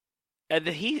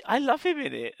I love him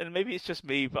in it, and maybe it's just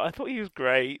me, but I thought he was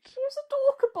great. He was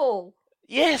adorable.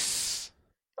 Yes.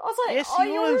 I was like, yes,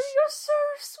 you're so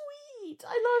sweet.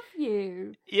 I love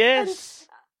you. Yes. And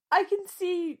I can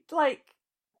see, like,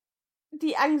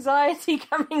 the anxiety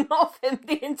coming off him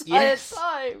the entire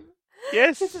time.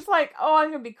 Yes. Because it's like, I'm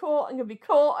going to be caught, I'm going to be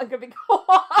caught, I'm going to be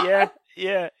caught.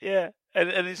 Yeah.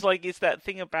 And it's like, it's that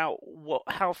thing about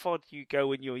how far do you go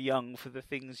when you're young for the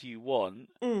things you want?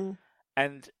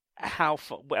 And how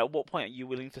far, at what point are you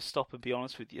willing to stop and be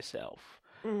honest with yourself?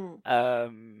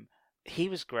 He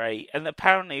was great, and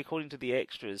apparently, according to the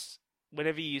extras,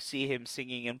 whenever you see him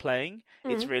singing and playing,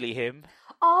 it's really him.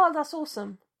 Oh, that's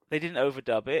awesome. They didn't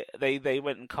overdub it. They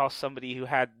went and cast somebody who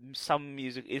had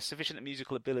sufficient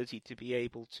musical ability to be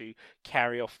able to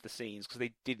carry off the scenes, because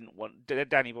they didn't want.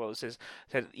 Danny Boyle said,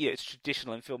 it's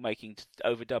traditional in filmmaking to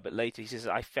overdub it later. He says,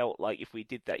 I felt like if we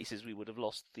did that, he says, we would have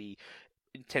lost the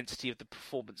intensity of the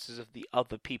performances of the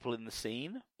other people in the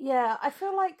scene. Yeah, I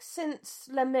feel like since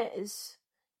Les Mis,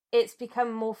 it's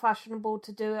become more fashionable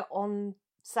to do it on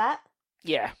set.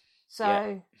 Yeah. So,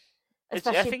 yeah.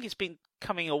 I think it's been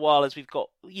coming a while as we've got.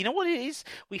 You know what it is?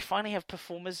 We finally have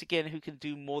performers again who can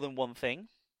do more than one thing.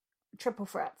 Triple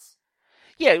threats.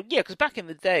 Yeah, because back in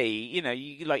the day, you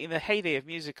like in the heyday of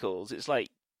musicals, it's like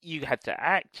you had to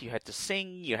act, you had to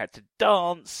sing, you had to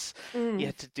dance, you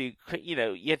had to do,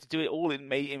 you had to do it all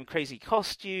in crazy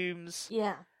costumes.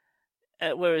 Yeah.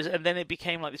 And then it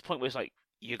became like this point where it's like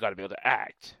you got to be able to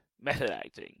act, method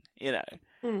acting,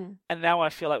 And now I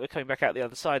feel like we're coming back out the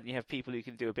other side, and you have people who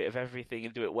can do a bit of everything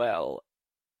and do it well.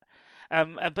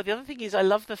 But the other thing is, I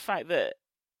love the fact that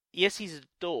yes, he's a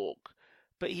dork,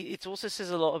 but it also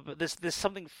says a lot of. There's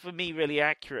something for me really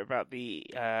accurate about the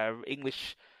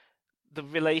English, the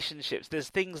relationships. There's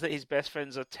things that his best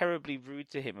friends are terribly rude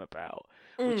to him about,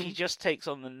 which he just takes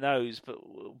on the nose,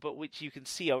 but which you can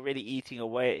see are really eating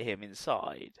away at him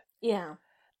inside. Yeah,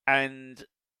 and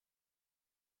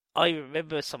I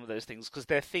remember some of those things because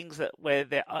they're things where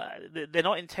they're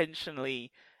not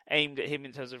intentionally aimed at him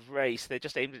in terms of race. They're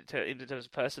just aimed at him in terms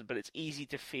of person. But it's easy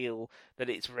to feel that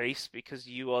it's race because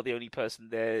you are the only person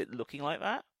there looking like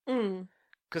that.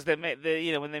 Because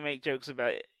when they make jokes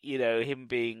about him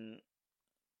being,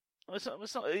 it's not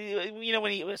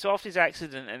when so after his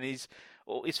accident and his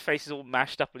face is all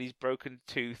mashed up and he's broken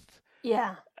tooth.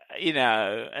 Yeah.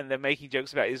 And they're making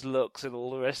jokes about his looks and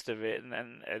all the rest of it,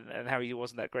 and how he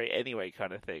wasn't that great anyway,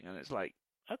 kind of thing. And it's like,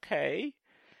 okay,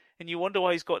 and you wonder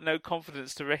why he's got no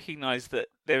confidence to recognise that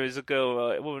there is a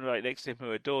woman right next to him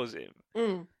who adores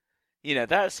him.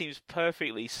 That seems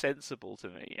perfectly sensible to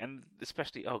me, and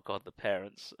especially, oh god, the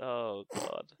parents, oh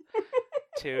god,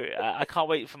 I can't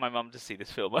wait for my mum to see this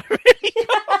film. I really can't.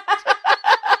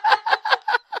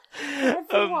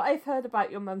 From what I've heard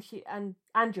about your mum,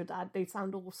 and your dad, they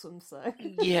sound awesome. So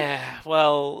yeah,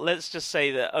 well, let's just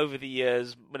say that over the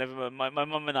years, whenever my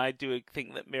mum and I do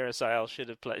think that Mira Sayal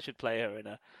should play her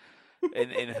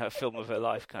in her film of her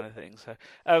life, kind of thing. So,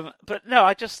 but no,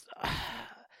 I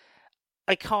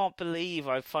can't believe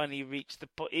I've finally reached the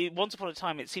point. Once upon a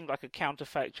time, it seemed like a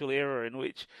counterfactual era in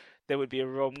which there would be a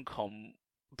rom-com,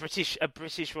 a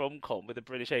British rom-com with a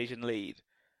British Asian lead.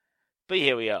 But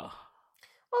here we are.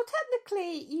 Well,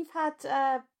 technically,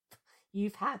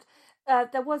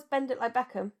 there was Bend It Like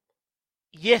Beckham.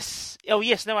 Yes. Oh,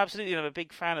 yes. No, absolutely. I'm a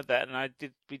big fan of that, and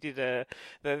we did the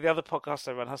other podcast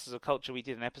I run, Hustlers of Culture. We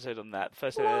did an episode on that.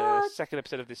 Second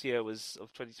episode of this year of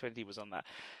 2020 was on that.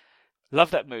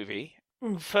 Love that movie.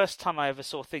 First time I ever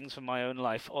saw things from my own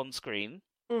life on screen.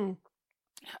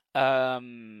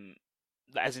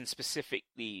 As in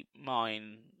specifically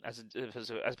mine, as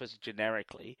opposed to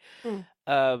generically.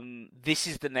 This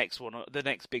is the next one, the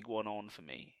next big one on for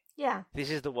me. Yeah. This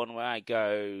is the one where I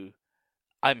go,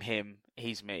 I'm him,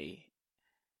 he's me.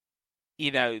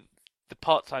 The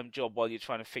part-time job while you're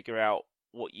trying to figure out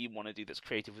what you want to do that's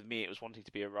creative. With me, it was wanting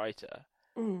to be a writer.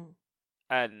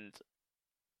 And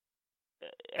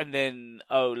then,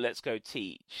 let's go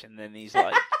teach. And then he's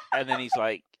like, and then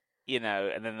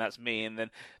that's me, and then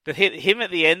him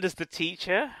at the end as the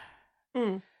teacher.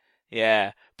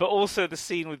 Yeah, but also the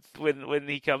scene with when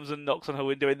he comes and knocks on her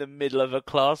window in the middle of a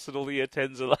class, and all the year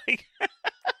 10s are like,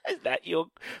 "Is that your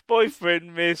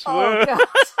boyfriend, Miss Word?"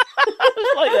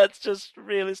 Like, that's just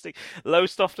realistic.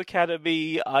 Lowestoft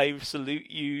Academy, I salute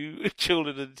you,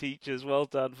 children and teachers. Well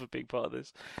done for being part of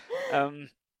this.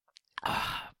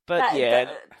 But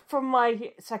from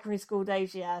my secondary school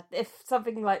days, if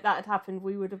something like that had happened,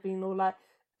 we would have been all like,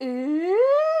 ooh.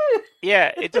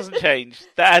 Yeah, it doesn't change.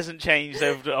 That hasn't changed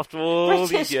after all British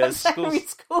these years. Secondary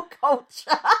school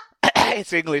culture.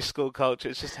 It's English school culture.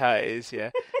 It's just how it is.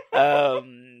 Yeah. I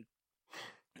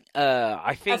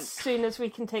think as soon as we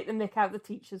can take the mick out of the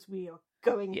teachers, we are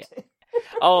going to.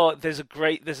 Oh, there's a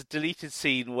deleted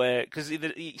scene where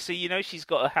she's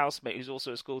got a housemate who's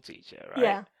also a school teacher, right?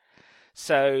 Yeah.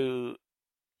 So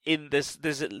there's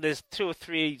 2 or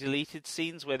 3 deleted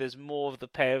scenes where there's more of the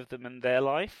pair of them in their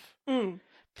life.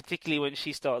 Particularly when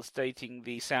she starts dating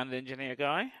the sound engineer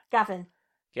guy, Gavin,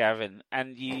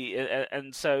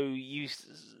 and so you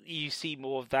see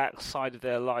more of that side of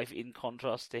their life in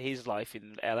contrast to his life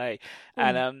in LA.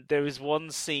 And there is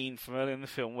one scene from earlier in the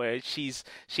film where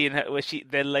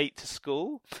they're late to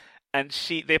school, and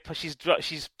she's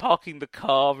parking the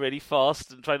car really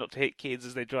fast and trying not to hit kids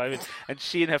as they drive in. And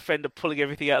she and her friend are pulling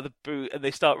everything out of the boot, and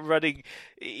they start running,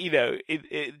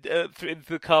 into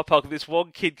the car park. And this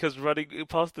one kid comes running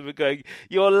past them and going,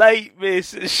 "You're late,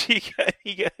 miss." And she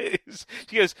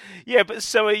goes, "Yeah, but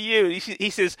so are you." And he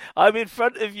says, "I'm in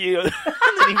front of you," and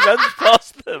then he runs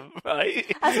past them.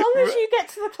 Right. As long as you get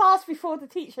to the class before the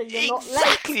teacher, you're not late.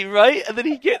 Exactly right. And then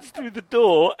he gets through the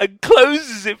door and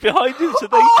closes it behind him, so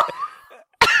they.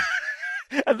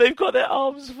 And they've got their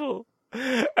arms full.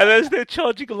 And as they're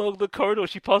charging along the corridor,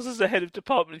 she passes the head of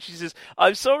department and she says,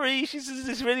 "I'm sorry." She says,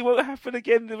 "This really won't happen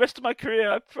again the rest of my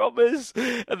career, I promise."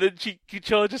 And then she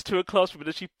charges to her classroom, and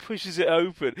as she pushes it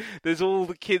open, there's all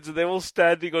the kids, and they're all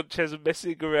standing on chairs and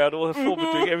messing around, all her form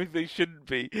are doing everything they shouldn't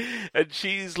be. And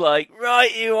she's like,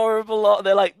 "Right, you horrible lot." And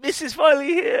they're like, "Miss is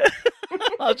finally here."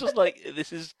 I was just like,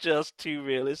 this is just too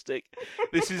realistic.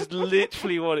 This is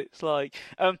literally what it's like.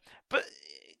 But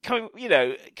coming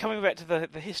back to the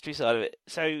history side of it.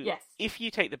 So, yes. If you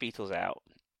take the Beatles out,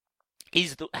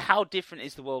 how different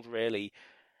is the world really?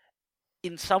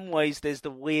 In some ways, there's the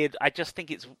weird. I just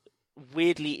think it's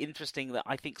weirdly interesting that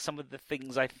I think some of the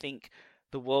things I think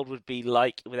the world would be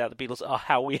like without the Beatles are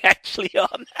how we actually are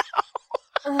now.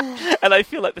 And I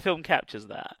feel like the film captures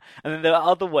that. And then there are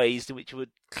other ways in which it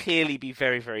would clearly be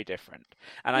very, very different.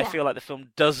 And I feel like the film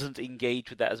doesn't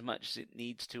engage with that as much as it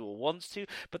needs to or wants to,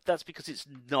 but that's because it's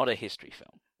not a history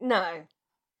film. No.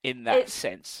 In that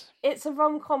sense. It's a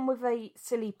rom-com with a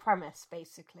silly premise,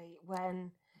 basically.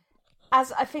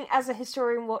 As a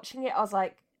historian watching it, I was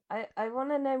like, I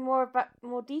want to know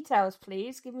more details,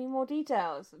 please. Give me more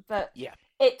details. But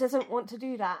it doesn't want to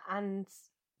do that, and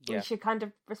we should kind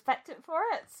of respect it for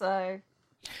it. So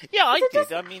I did.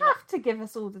 Doesn't have to give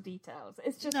us all the details.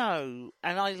 It's just no,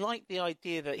 and I like the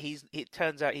idea that it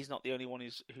turns out he's not the only one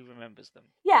who remembers them.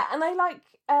 Yeah, and I like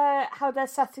how they're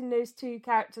setting those two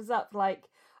characters up. Like,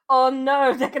 oh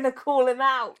no, they're going to call him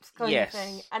out, kind of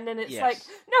thing. And then it's like,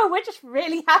 no, we're just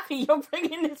really happy you're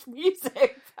bringing this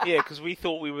music back. Yeah, because we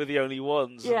thought we were the only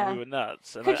ones, and we were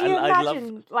nuts. And Could you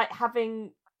imagine like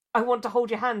having "I Want to Hold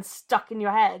Your Hand" stuck in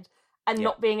your head and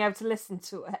not being able to listen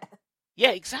to it?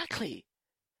 Yeah, exactly.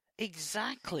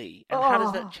 Exactly. And how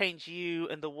does that change you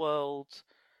and the world?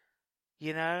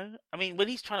 You know? I mean, when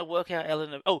he's trying to work out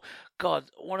Eleanor... Oh,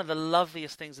 God, one of the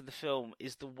loveliest things in the film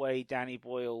is the way Danny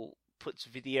Boyle puts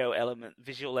visual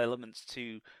elements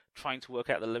to trying to work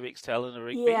out the lyrics to Eleanor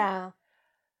Rigby. Yeah.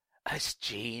 It's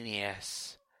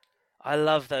genius. I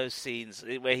love those scenes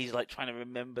where he's like trying to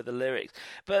remember the lyrics.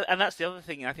 And that's the other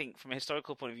thing I think from a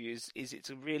historical point of view is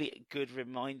it's a really good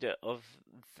reminder of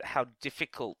how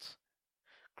difficult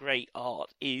great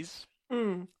art is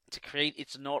to create.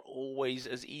 It's not always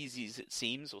as easy as it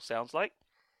seems or sounds like.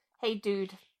 Hey,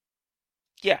 dude.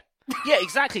 Yeah. Yeah,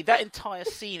 exactly. That entire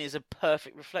scene is a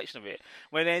perfect reflection of it.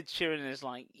 When Ed Sheeran is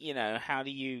like, how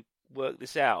do you work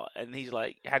this out? And he's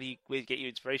like, how do you get your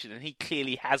inspiration? And he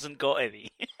clearly hasn't got any.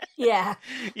 Yeah.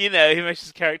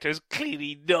 Himesh's character has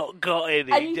clearly not got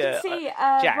any. And you can see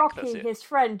Jack, Rocky, his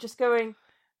friend, just going,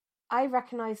 I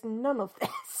recognise none of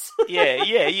this. Yeah.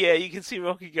 You can see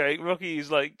Rocky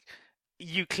is like,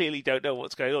 you clearly don't know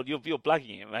what's going on. You're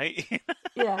blagging it, mate.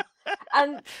 Yeah.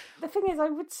 And the thing is, I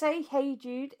would say Hey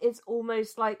Jude is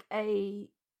almost like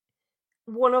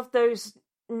one of those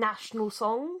national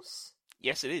songs.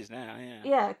 Yes, it is now, yeah.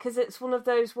 Yeah, because it's one of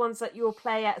those ones that you'll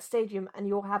play at a stadium and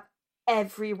you'll have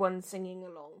everyone singing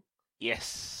along.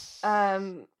 Yes.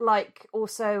 Like,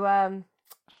 also,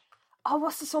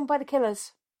 what's the song by the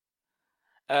Killers?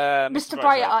 Mr.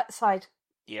 Brightside.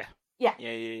 Yeah. Yeah.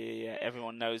 Yeah.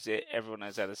 Everyone knows it. Everyone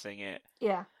knows how to sing it.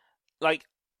 Yeah. Like,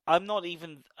 I'm not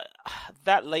even...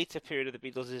 that later period of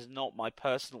the Beatles is not my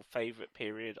personal favourite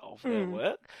period of their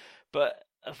work, but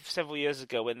several years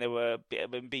ago when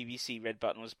BBC Red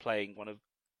Button was playing one of...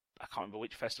 I can't remember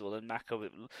which festival, and Macca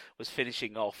was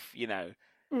finishing off, it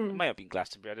may have been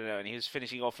Glastonbury, I don't know, and he was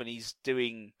finishing off and he's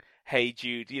doing Hey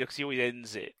Jude, because he always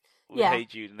ends it. Hey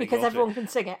Jude, and because everyone can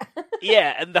sing it.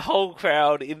 Yeah, and the whole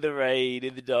crowd in the rain,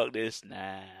 in the darkness,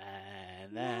 na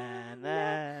na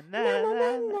na na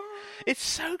na. It's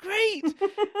so great,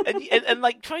 and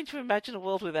like trying to imagine a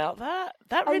world without that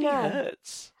really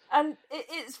hurts. And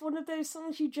it's one of those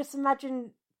songs you just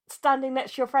imagine standing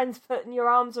next to your friends, putting your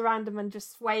arms around them, and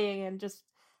just swaying and just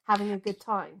having a good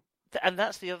time. And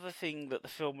that's the other thing that the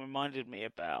film reminded me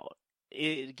about.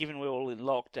 Given we're all in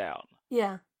lockdown,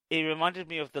 it reminded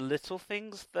me of the little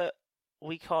things that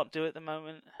we can't do at the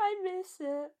moment. I miss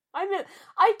it.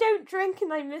 I don't drink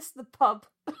and I miss the pub.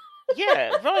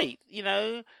 Yeah, right.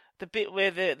 the bit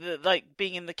where the like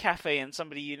being in the cafe and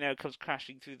somebody comes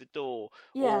crashing through the door,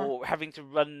 or having to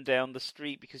run down the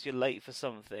street because you're late for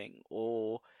something,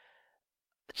 or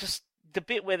just the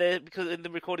bit where because in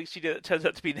the recording studio that turns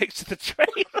out to be next to the train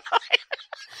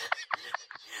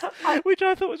line, which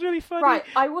I thought was really funny. Right,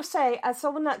 I will say, as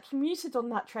someone that commuted on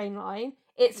that train line,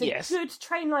 it's a good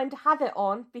train line to have it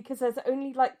on because there's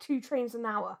only like 2 trains an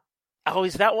hour. Oh,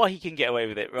 is that why he can get away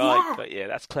with it? Right, yeah. But yeah,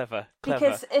 that's clever.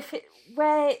 Because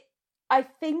where I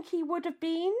think he would have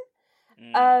been,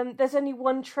 there's only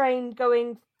 1 train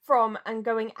going from and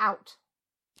going out,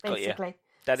 basically.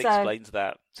 That explains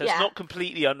that. So it's not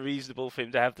completely unreasonable for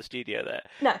him to have the studio there.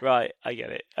 No. Right, I get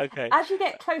it. Okay. As you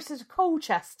get closer to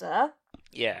Colchester,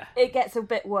 it gets a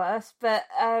bit worse, but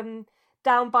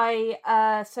down by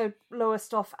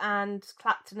Lowestoft and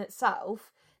Clacton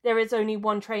itself, there is only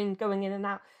 1 train going in and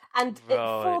out. And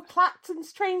for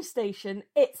Clacton's train station,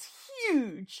 it's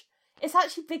huge. It's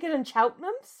actually bigger than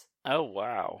Cheltenham's. Oh,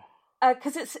 wow.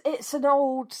 Because it's an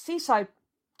old seaside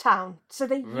town, so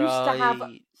they used to have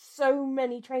so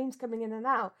many trains coming in and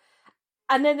out.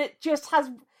 And then it just has,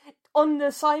 on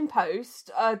the signpost,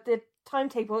 the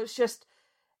timetable, it's just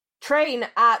train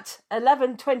at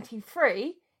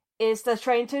 11:23 is the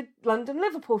train to London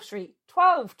Liverpool Street.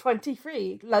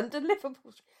 12:23 London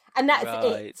Liverpool Street. And that's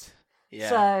it. Yeah.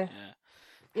 So,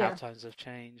 how times have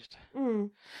changed. Mm.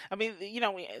 I mean,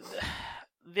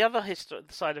 the other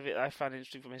side of it I found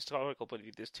interesting from a historical point of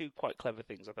view, there's 2 quite clever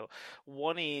things, I thought.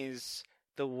 One is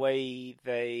the way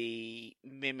they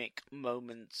mimic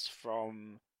moments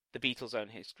from the Beatles' own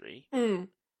history. Mm.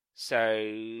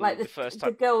 So, like the first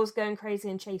time... the girls going crazy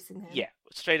and chasing him. Yeah,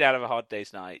 straight out of A Hard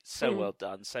Day's Night. So well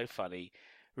done, so funny.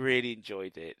 Really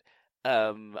enjoyed it.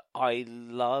 I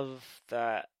love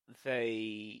that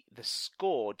the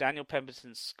score, Daniel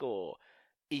Pemberton's score,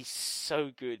 is so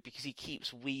good because he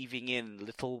keeps weaving in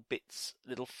little bits,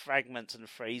 little fragments and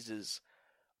phrases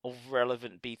of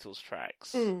relevant Beatles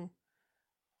tracks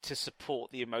to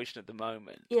support the emotion at the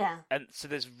moment. Yeah. And so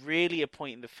there's really a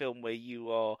point in the film where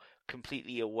you are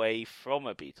completely away from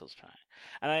a Beatles track.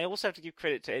 And I also have to give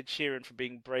credit to Ed Sheeran for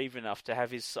being brave enough to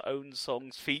have his own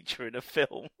songs feature in a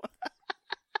film.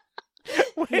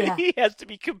 Where he has to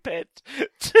be compared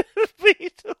to the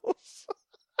Beatles.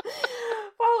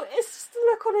 Well, it's just the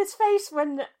look on his face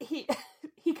when he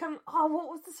come. Oh, what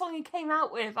was the song he came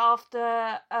out with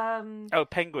after? Oh,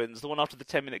 Penguins, the one after the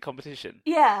 10-minute competition.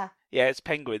 Yeah. Yeah, it's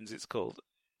Penguins. It's called.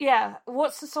 Yeah.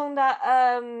 What's the song that?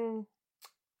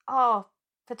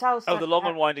 Patel's. Oh, The Long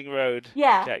and Winding Road.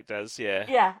 Yeah. Jack does. Yeah.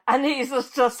 Yeah, and he's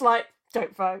just like,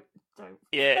 don't vote, don't.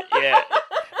 Yeah.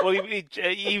 Well,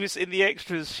 he was in the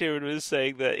extras. Sheeran was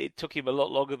saying that it took him a lot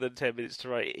longer than 10 minutes to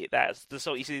write it. That's the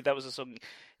song. He said that was a song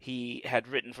he had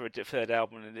written for a 3rd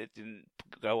album, and it didn't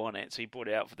go on it, so he brought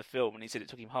it out for the film. And he said it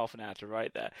took him half an hour to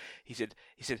write that. He said,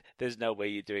 "There's no way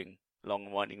you're doing Long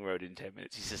and Winding Road in 10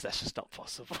 minutes." He says that's just not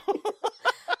possible.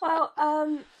 Well,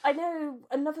 I know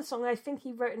another song I think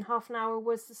he wrote in half an hour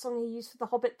was the song he used for The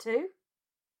Hobbit 2.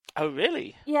 Oh,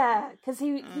 really? Yeah, because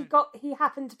he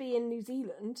happened to be in New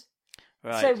Zealand.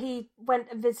 Right. So he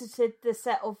went and visited the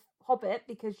set of Hobbit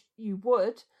because you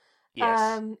would,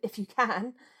 if you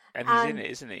can. And he's in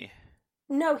it, isn't he?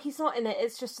 No, he's not in it.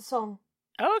 It's just a song.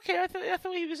 Oh, okay. I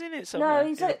thought he was in it somewhere. No,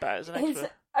 he's his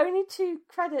only 2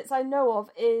 credits I know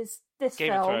of is this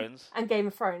Game film of Thrones. and Game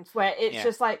of Thrones, where it's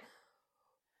just like,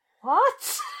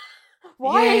 what?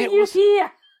 Why are you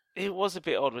here? It was a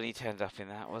bit odd when he turned up in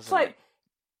that, wasn't it? Like,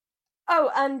 oh,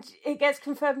 and it gets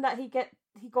confirmed that he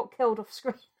got killed off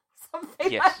screen.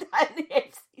 Something like that in the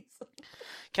 8th season.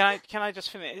 Can I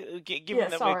just finish? Given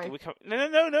that sorry.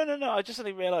 No. I just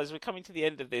suddenly realised we're coming to the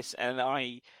end of this, and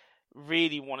I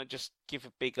really want to just give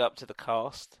a big up to the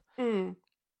cast.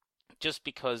 Just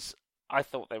because I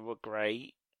thought they were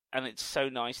great, and it's so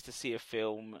nice to see a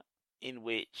film in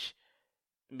which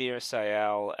Meera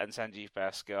Syal and Sanjeev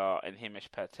Bhaskar and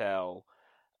Himesh Patel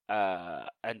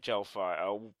and Joel Fry are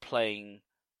all playing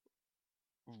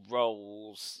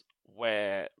roles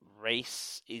where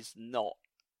race is not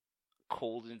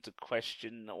called into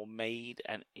question or made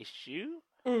an issue.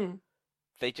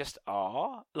 They just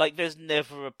are. Like, there's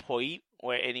never a point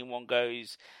where anyone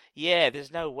goes, yeah,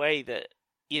 there's no way that,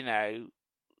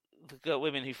 the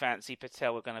women who fancy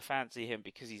Patel are going to fancy him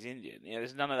because he's Indian.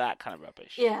 There's none of that kind of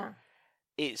rubbish. Yeah.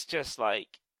 It's just like...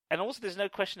 And also there's no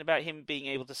question about him being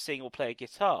able to sing or play a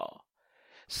guitar.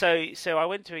 So I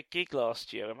went to a gig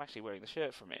last year. I'm actually wearing the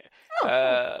shirt from it.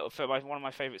 For one of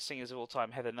my favourite singers of all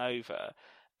time, Heather Nova,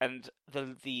 and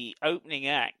the opening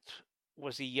act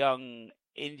was a young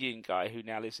Indian guy who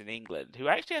now lives in England, who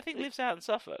actually I think lives out in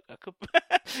Suffolk.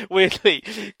 Weirdly,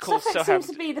 called Suffolk seems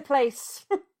to be the place.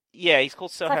 Yeah, he's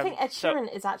called Soham. I think Ed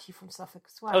Sheeran is actually from Suffolk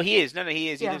as well. Oh, he is. No, he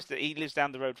is. Yeah. He lives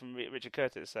down the road from Richard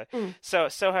Curtis. So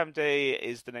Soham Day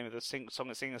is the name of the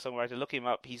singer-songwriter. Look him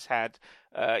up. He's done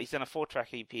a 4-track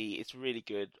EP. It's really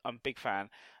good. I'm a big fan.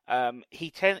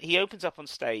 He opens up on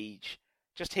stage,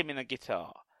 just him and a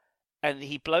guitar, and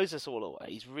he blows us all away.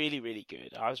 He's really, really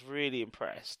good. I was really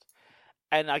impressed.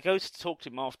 And I go to talk to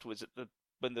him afterwards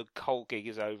when the whole gig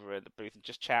is over at the booth and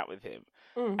just chat with him.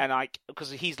 And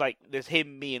because he's like, there's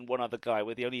him, me, and one other guy.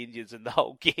 We're the only Indians in the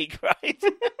whole gig, right?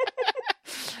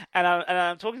 and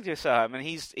I'm talking to Soham, and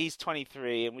he's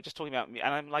 23, and we're just talking about, and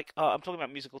I'm like, I'm talking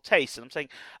about musical taste, and I'm saying,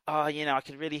 I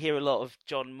can really hear a lot of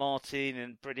John Martin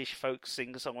and British folk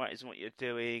singer-songwriters and what you're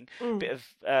doing. A bit of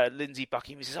Lindsey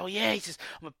Buckingham. He says, he says,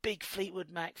 I'm a big Fleetwood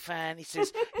Mac fan. He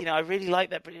says, I really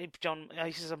like that John.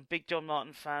 He says, I'm a big John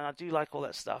Martin fan. I do like all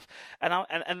that stuff.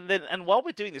 And while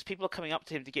we're doing this, people are coming up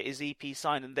to him to get his EP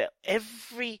signed, and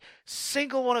every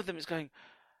single one of them is going,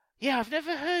 yeah, I've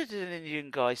never heard an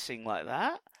Indian guy sing like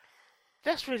that.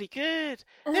 That's really good.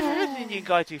 Never heard an Indian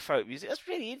guy do folk music. That's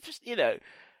really interesting, And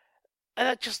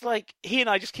I just he and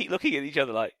I just keep looking at each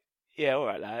other like, yeah, all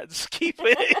right, lads, keep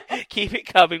it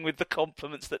coming with the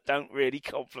compliments that don't really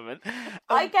compliment.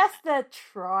 I guess they're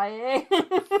trying.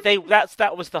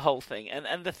 That was the whole thing,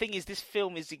 and the thing is, this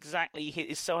film is exactly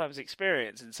Soham's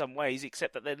experience in some ways,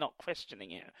 except that they're not questioning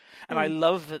him, and I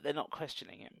love that they're not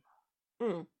questioning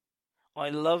him. I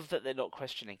love that they're not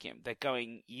questioning him. They're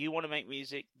going, you want to make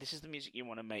music, this is the music you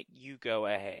want to make, you go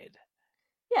ahead.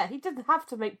 Yeah, he didn't have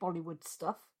to make Bollywood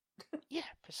stuff. Yeah,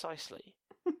 precisely.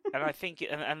 And I think,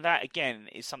 and that again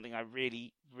is something I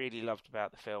really, really loved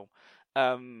about the film.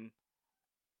 And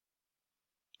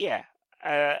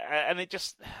it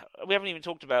just, we haven't even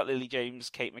talked about Lily James,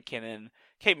 Kate McKinnon.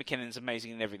 Kate McKinnon's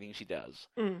amazing in everything she does.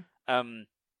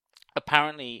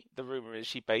 Apparently, the rumor is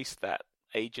she based that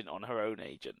agent on her own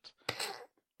agent,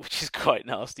 which is quite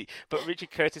nasty. But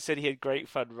Richard Curtis said he had great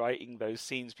fun writing those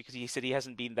scenes because he said he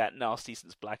hasn't been that nasty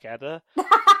since Blackadder.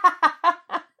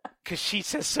 Because she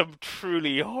says some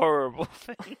truly horrible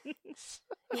things.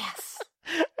 Yes.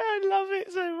 I love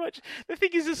it so much. The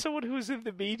thing is, as someone who's in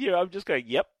the media, I'm just going,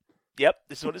 yep,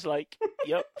 this is what it's like.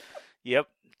 Yep.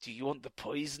 Do you want the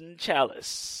poison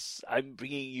chalice? I'm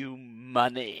bringing you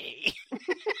money.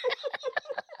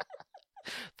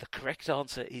 The correct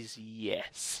answer is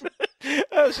yes. I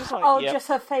was just like, just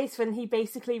her face when he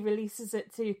basically releases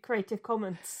it to Creative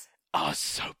Commons. Oh,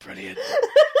 so brilliant.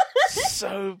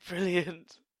 So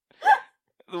brilliant.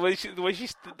 The way she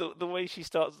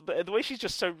starts, the way she's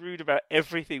just so rude about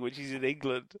everything when she's in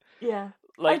England. Yeah,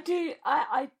 I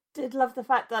did love the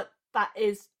fact that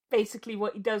is basically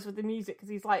what he does with the music, because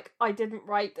he's like, I didn't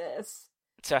write this.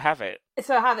 So have it.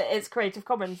 It's Creative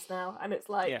Commons now, and it's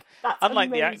like, that's unlike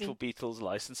amazing. the actual Beatles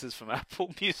licenses from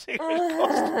Apple Music.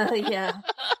 Yeah.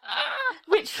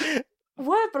 Which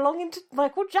were belonging to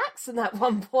Michael Jackson at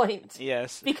one point.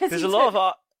 Yes. Because there's a lot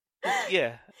of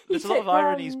there's a lot of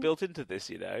ironies built into this,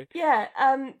 Yeah,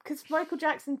 because Michael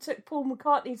Jackson took Paul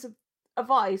McCartney's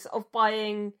advice of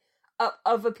buying up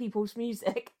other people's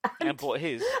music. And bought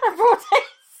his. And brought his.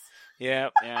 Yeah.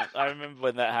 I remember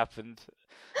when that happened.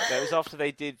 That was after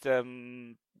they did,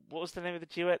 what was the name of the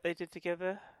duet they did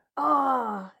together?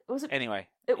 It wasn't. Anyway,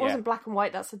 it wasn't Black and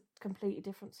White. That's a completely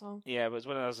different song. Yeah, it was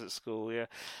when I was at school. Yeah,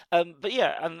 but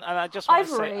yeah, and I just want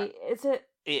to say, Ivory, is it?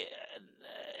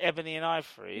 Ebony and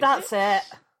Ivory. That's it.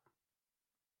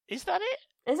 Is that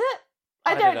it? Is it?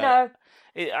 I don't know.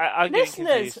 I'm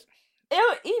Listeners,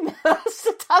 email us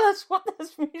to tell us what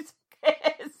this music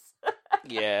is.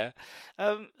 Yeah.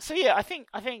 So yeah, I think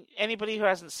anybody who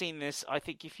hasn't seen this, I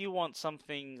think if you want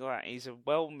something that is a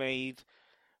well-made,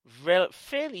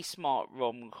 fairly smart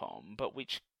rom-com, but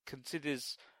which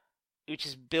is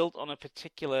built on a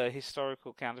particular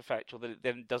historical counterfactual that it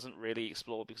then doesn't really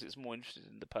explore because it's more interested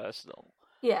in the personal.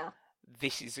 Yeah.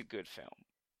 This is a good film.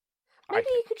 Maybe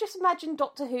you could just imagine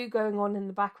Doctor Who going on in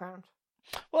the background.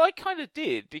 Well, I kind of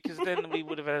did, because then we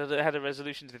would have had a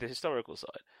resolution to the historical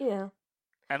side. Yeah.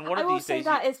 And one of these days,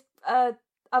 that is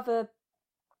other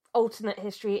alternate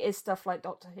history is stuff like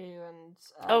Doctor Who and.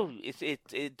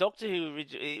 Doctor Who.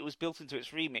 It was built into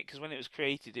its remit because when it was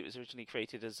created, it was originally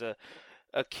created as a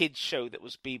kids show that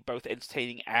was both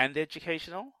entertaining and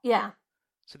educational. Yeah.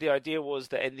 So the idea was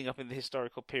that ending up in the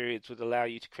historical periods would allow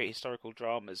you to create historical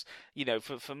dramas.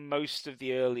 For most of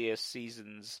the earlier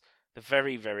seasons, the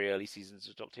very, very early seasons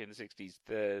of Doctor Who in the 60s,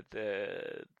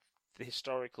 the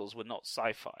historicals were not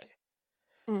sci-fi.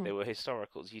 They were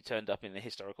historicals. You turned up in a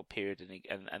historical period,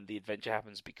 and the adventure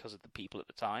happens because of the people at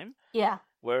the time. Yeah.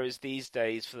 Whereas these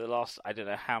days, for the last, I don't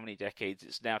know how many decades,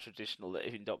 it's now traditional that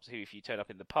in Doctor Who, if you turn up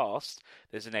in the past,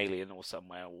 there's an alien or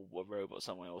somewhere, or a robot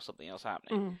somewhere, or something else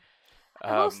happening.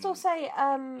 I will still say,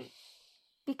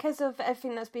 because of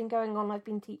everything that's been going on, I've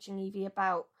been teaching Evie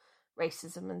about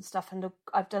racism and stuff, and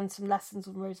I've done some lessons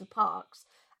on Rosa Parks.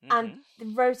 And the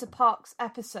Rosa Parks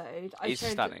episode, It's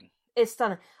stunning. It's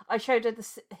stunning. I showed her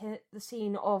the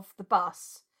scene of the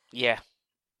bus. Yeah.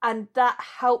 And that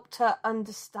helped her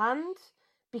understand,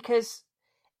 because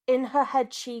in her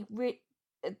head,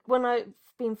 when I've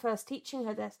been first teaching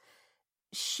her this,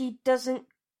 she doesn't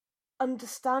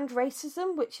understand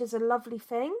racism, which is a lovely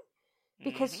thing,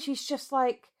 because she's just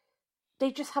like,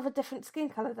 they just have a different skin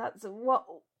color. That's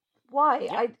why.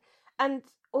 Yep. And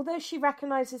although she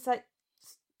recognizes that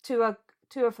two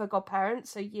of her godparents,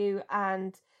 so you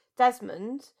and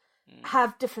Desmond,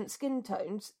 have different skin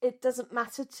tones, it doesn't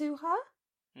matter to her.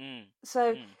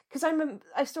 So, because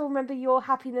I still remember your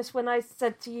happiness when I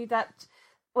said to you that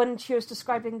when she was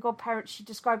describing godparents, she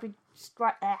described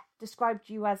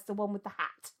you as the one with the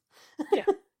hat.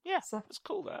 Yeah, so, that's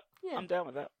cool. I'm down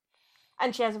with that.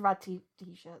 And she has a rad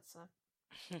t-shirt, so.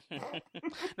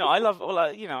 No, I love. Well,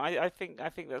 I think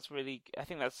that's really. I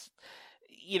think that's.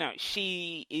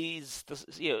 She is.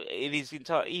 It is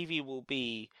entire. Evie will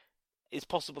be. It's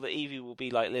possible that Evie will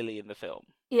be like Lily in the film.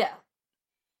 Yeah.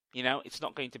 It's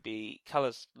not going to be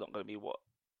color's not going to be what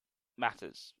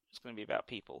matters. It's going to be about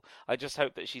people. I just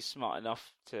hope that she's smart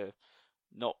enough to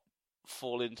not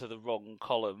fall into the wrong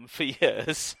column for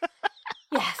years.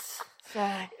 Yes. So.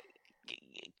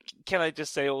 Can I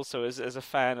just say also, as a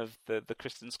fan of the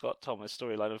Kristen Scott Thomas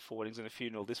storyline of Four Weddings and a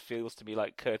Funeral, this feels to me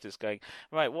like Curtis going,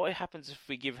 right, what happens if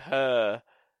we give her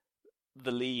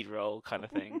the lead role, kind of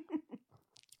thing.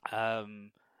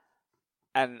 And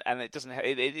it doesn't.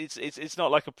 It's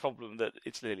not like a problem that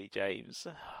it's Lily James.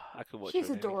 I could watch. She's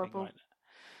her adorable. Right now.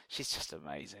 She's just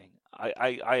amazing.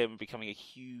 I am becoming a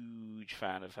huge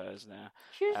fan of hers now.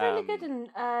 She was really good in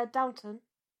Downton.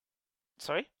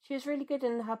 Sorry? She was really good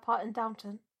in her part in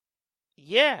Downton.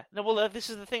 Yeah. No, well, this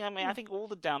is the thing. I mean, I think all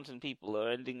the Downton people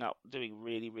are ending up doing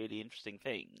really, really interesting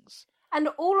things. And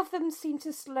all of them seem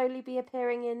to slowly be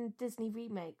appearing in Disney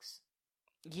remakes.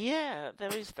 Yeah,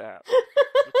 there is that,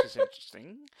 which is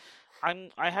interesting. I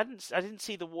didn't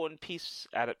see the War and Peace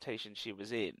adaptation she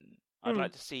was in. I'd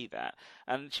like to see that.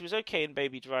 And she was okay in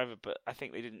Baby Driver, but I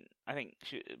think they didn't. I think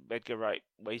Edgar Wright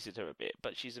wasted her a bit.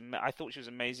 But I thought she was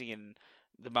amazing in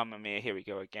the Mamma Mia, Here We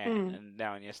Go Again, and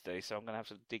Now and Yesterday. So I'm gonna have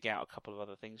to dig out a couple of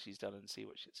other things she's done and see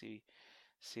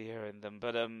her in them.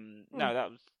 But no,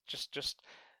 that was just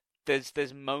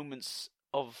there's moments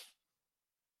of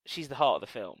she's the heart of the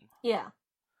film. Yeah.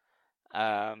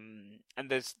 And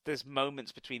there's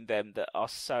moments between them that are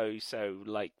so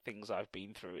like things I've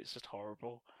been through. It's just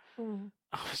horrible.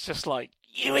 I was just like,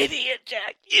 you idiot,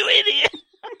 Jack, you idiot.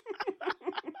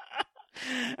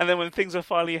 And then when things are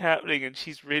finally happening and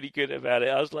she's really good about it,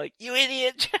 I was like, you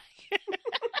idiot, Jack.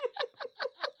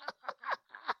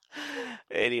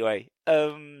 Anyway,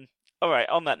 all right,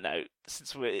 on that note,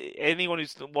 since anyone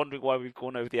who's wondering why we've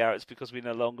gone over the hour, it's because we're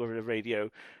no longer in a radio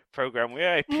program. We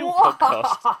are a pure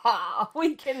podcast.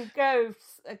 We can go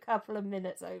a couple of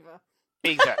minutes over.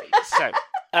 Exactly.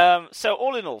 So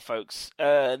all in all, folks,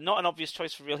 not an obvious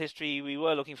choice for Real History. We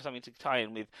were looking for something to tie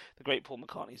in with the great Paul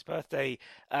McCartney's birthday.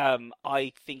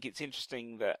 I think it's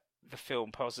interesting that the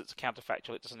film posits a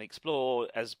counterfactual. It doesn't explore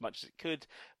as much as it could,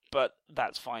 but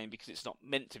that's fine because it's not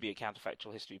meant to be a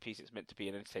counterfactual history piece. It's meant to be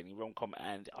an entertaining rom-com,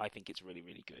 and I think it's really,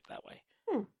 really good that way.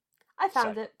 I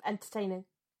found it entertaining.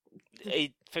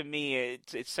 For me,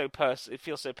 it's so it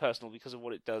feels so personal because of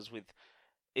what it does with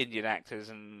Indian actors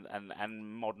and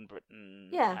modern Britain.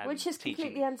 Yeah, and which is teaching.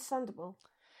 Completely understandable.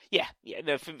 Yeah.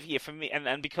 No, for me,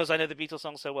 and because I know the Beatles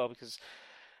song so well, because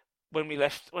when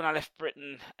I left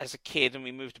Britain as a kid and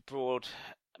we moved abroad,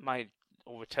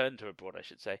 returned to abroad, I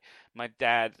should say, my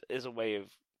dad is a way of,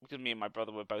 because me and my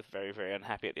brother were both very, very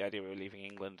unhappy at the idea we were leaving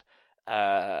England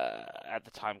at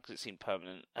the time because it seemed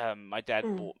permanent. My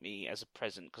dad bought me as a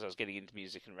present, because I was getting into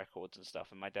music and records and stuff,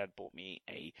 and my dad bought me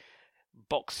a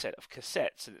box set of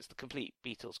cassettes, and it's the complete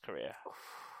Beatles career.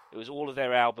 It was all of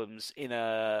their albums in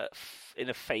a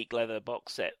fake leather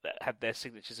box set that had their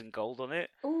signatures in gold on it.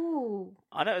 Ooh!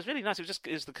 I know, it was really nice. It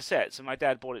was the cassettes, and my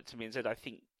dad bought it to me and said, "I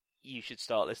think you should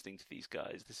start listening to these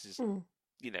guys. This is,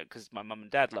 because my mum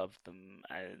and dad loved them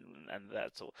and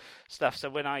that sort of stuff." So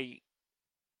when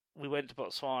we went to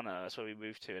Botswana, that's where we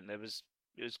moved to, and it was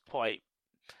quite.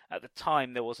 At the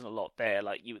time, there wasn't a lot there.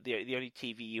 Like the only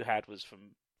TV you had was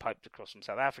from piped across from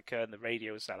South Africa, and the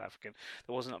radio was South African.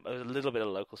 There was a little bit of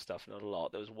local stuff, not a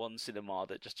lot. There was one cinema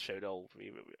that just showed old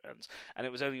reruns, and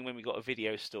it was only when we got a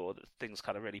video store that things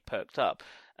kind of really perked up.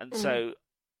 And so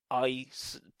I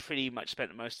pretty much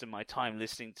spent most of my time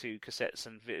listening to cassettes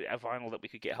and vinyl that we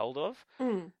could get hold of,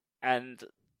 and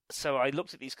so I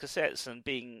looked at these cassettes, and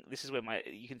this is where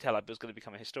you can tell I was going to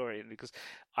become a historian, because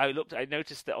I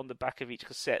noticed that on the back of each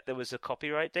cassette there was a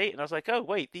copyright date, and I was like, oh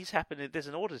wait, these happen. There's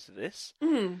an order to this.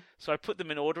 So I put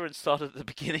them in order and started at the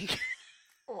beginning.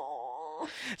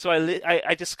 So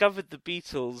I discovered the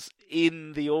Beatles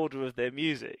in the order of their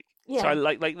music. Yeah. So I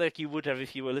like you would have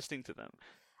if you were listening to them.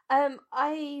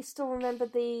 I still remember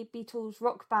the Beatles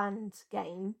Rock Band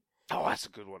game. Oh, that's a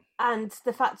good one. And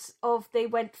the fact of they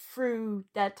went through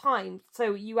their time.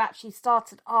 So you actually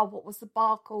started, what was the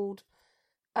bar called?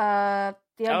 The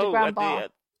Underground Bar.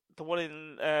 The one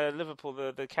in Liverpool,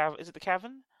 the Cavern. Is it the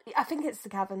Cavern? I think it's the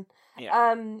Cavern.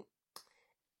 Yeah.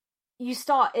 You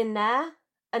start in there,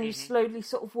 and you slowly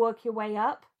sort of work your way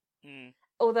up.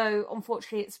 Although,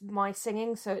 unfortunately, it's my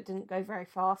singing, so it didn't go very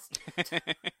fast.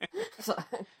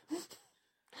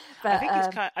 But,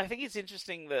 I think it's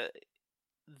interesting that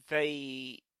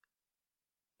one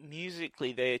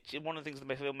of the things that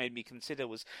the film made me consider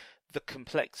was the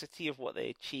complexity of what they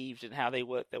achieved and how they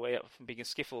worked their way up from being a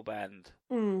skiffle band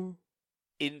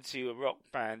into a rock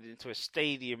band, into a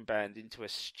stadium band, into a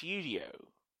studio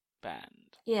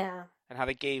band. Yeah. And how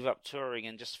they gave up touring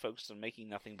and just focused on making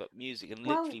nothing but music and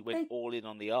literally went all in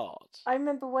on the art. I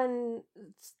remember when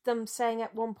them saying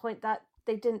at one point that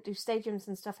they didn't do stadiums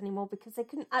and stuff anymore because they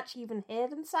couldn't actually even hear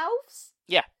themselves.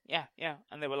 Yeah.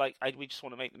 And they were like, we just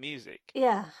want to make the music.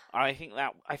 Yeah. I think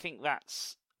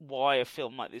that's why a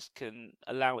film like this can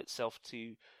allow itself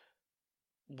to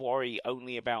worry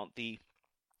only about the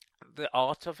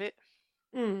art of it.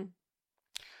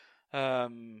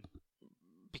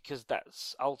 Because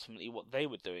that's ultimately what they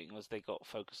were doing, was they got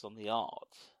focused on the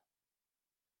art.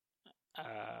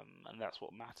 And that's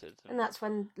what mattered. And that's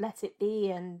when Let It Be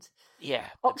and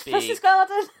Octopus's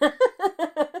Garden.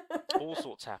 All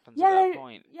sorts happens at that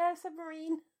point. Yeah,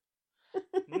 Submarine.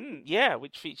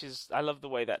 Which features. I love the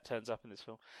way that turns up in this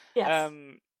film. Yes.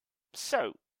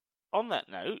 So, on that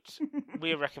note,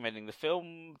 we're recommending the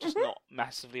film, just not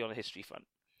massively on a history front.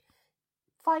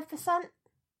 5%.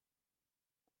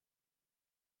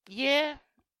 Yeah.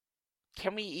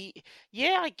 Can we?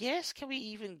 I guess. Can we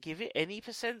even give it any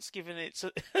percents, given it's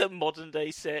a modern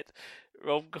day set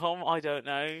rom-com? I don't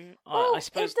know. I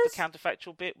suppose the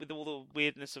counterfactual bit with all the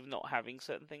weirdness of not having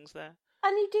certain things there.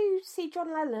 And you do see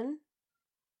John Lennon.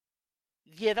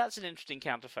 Yeah, that's an interesting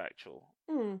counterfactual.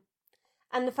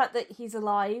 And the fact that he's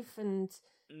alive and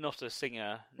not a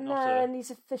singer. And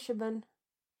he's a fisherman.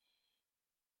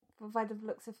 By the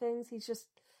looks of things, he's just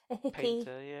a hippie,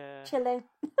 painter, chilling.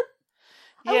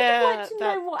 I would like to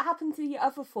know what happened to the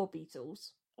other 4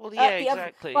 Beatles. Well,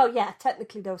 exactly.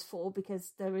 Technically there was 4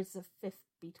 because there is a 5th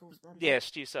Beatles then. Yeah,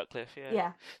 Stu Sutcliffe,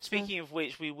 Yeah. Speaking of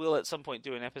which, we will at some point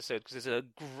do an episode, because there's a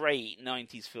great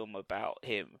 90s film about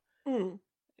him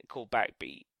called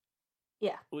Backbeat.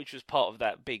 Yeah. Which was part of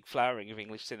that big flowering of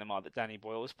English cinema that Danny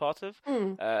Boyle was part of.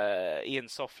 Ian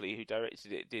Softly, who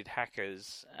directed it, did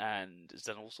Hackers and has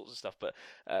done all sorts of stuff, but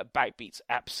Backbeat's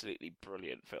absolutely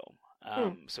brilliant film.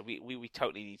 So we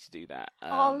totally need to do that.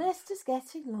 Our list is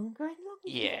getting longer and longer.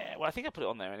 Yeah, well, I think I put it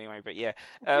on there anyway, but yeah.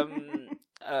 We'll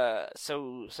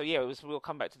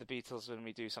come back to the Beatles when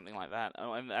we do something like that,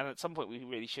 and at some point we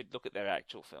really should look at their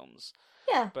actual films.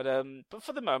 Yeah. But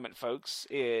for the moment, folks,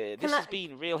 this has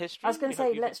been Real History. I was going to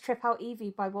say, let's trip out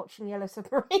Evie by watching Yellow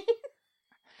Submarine.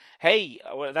 Hey,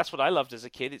 well, that's what I loved as a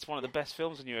kid. It's one of the best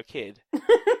films when you're a kid.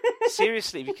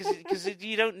 Seriously, because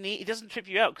you don't need, it doesn't trip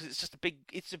you out because it's just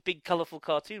a big colourful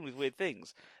cartoon with weird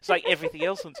things. It's like everything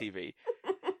else on TV.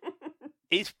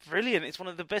 It's brilliant. It's one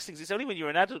of the best things. It's only when you're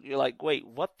an adult you're like, wait,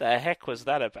 what the heck was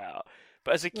that about?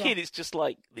 But as a kid, it's just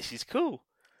like, this is cool.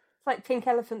 It's like Pink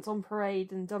Elephants on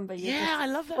Parade and Dumbo. I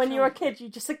love that. When film. You're a kid, you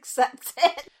just accept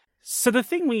it. So the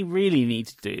thing we really need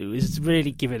to do is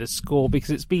really give it a score, because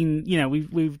it's been,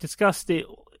 we've discussed it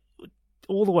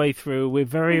all the way through. We're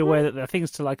very aware that there are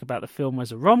things to like about the film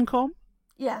as a rom-com.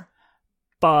 Yeah.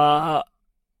 But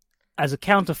as a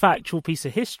counterfactual piece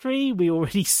of history, we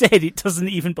already said it doesn't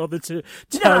even bother to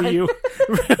tell you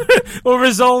or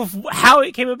resolve how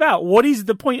it came about. What is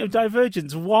the point of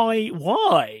Divergence? Why?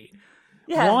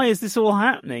 Yeah. Why is this all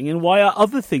happening, and why are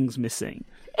other things missing?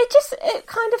 It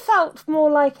kind of felt more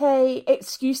like a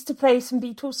excuse to play some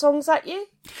Beatles songs at you.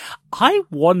 I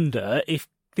wonder if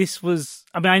this was...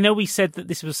 I mean, I know we said that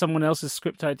this was someone else's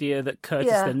script idea that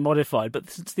Curtis then modified, but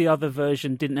since the other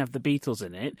version didn't have the Beatles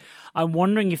in it, I'm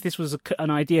wondering if this was an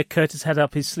idea Curtis had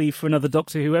up his sleeve for another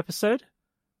Doctor Who episode?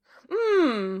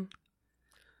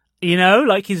 You know,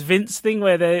 like his Vince thing,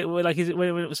 where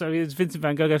his Vincent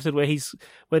Van Gogh episode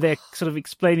where they're sort of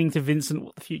explaining to Vincent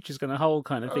what the future's going to hold,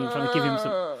 kind of thing, trying to give him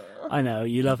some. I know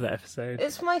you love that episode.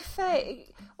 It's my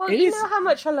fave. Well, you know how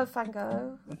much I love Van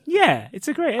Gogh. Yeah, it's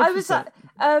a great episode.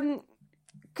 I was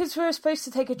because we were supposed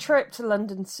to take a trip to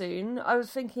London soon. I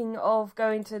was thinking of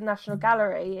going to the National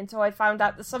Gallery until I found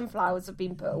out the sunflowers had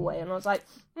been put away, and I was like,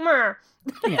 meh.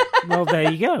 Yeah, well,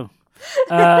 there you go.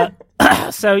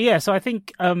 So I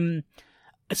think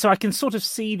so I can sort of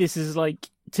see this as like,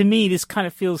 to me this kind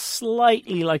of feels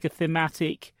slightly like a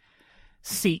thematic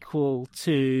sequel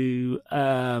to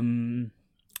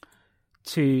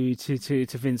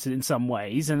Vincent in some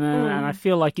ways, and I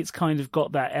feel like it's kind of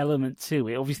got that element to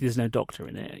it. Obviously there's no Doctor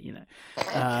in it, you know.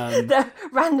 The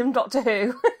random Doctor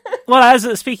Who.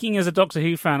 Well, speaking as a Doctor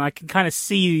Who fan, I can kind of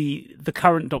see the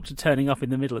current Doctor turning up in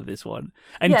the middle of this one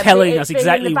and telling us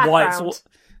exactly why it's...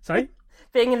 Sorry?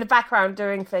 Being in the background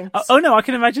doing things. Oh no, I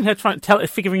can imagine her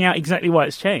figuring out exactly why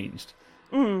it's changed.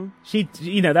 She,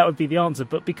 that would be the answer.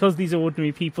 But because these are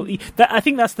ordinary people, I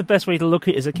think that's the best way to look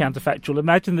at it as a counterfactual.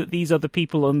 Imagine that these are the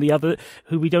people on the other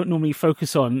who we don't normally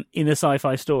focus on in a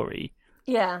sci-fi story.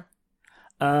 Yeah.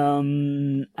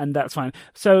 And that's fine.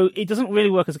 So it doesn't really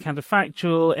work as a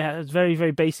counterfactual. It has very,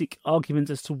 very basic arguments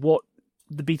as to what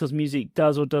the Beatles' music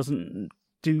does or doesn't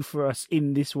do for us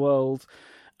in this world.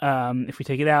 If we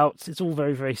take it out, it's all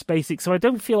very, very basic. So I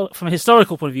don't feel, from a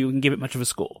historical point of view, we can give it much of a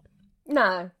score.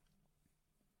 No.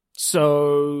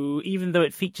 So even though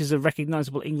it features a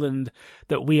recognisable England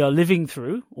that we are living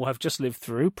through, or have just lived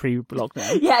through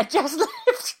pre-lockdown. Yeah, just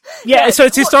lived. Yeah, so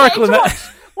it's historical.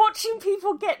 Watching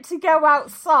people get to go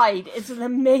outside is an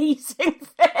amazing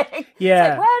thing. Yeah. It's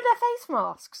like, where are their face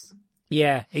masks?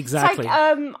 Yeah, exactly. It's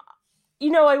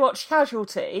like, I watched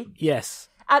Casualty. Yes.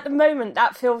 At the moment,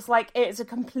 that feels like it's a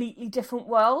completely different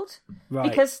world. Right.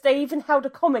 Because they even held a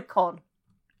Comic-Con.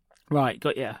 Right,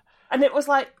 got yeah. And it was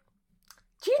like,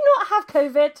 do you not have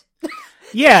COVID?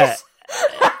 Yeah.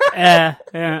 Yeah.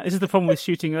 This is the problem with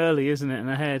shooting early, isn't it, in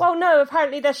the head? Well, no,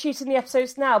 apparently they're shooting the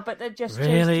episodes now, but they're just...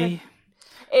 Really?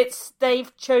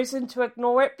 They've chosen to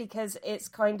ignore it because it's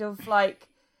kind of like,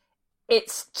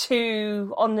 it's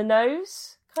too on the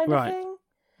nose kind of thing.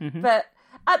 Mm-hmm. But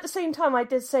at the same time, I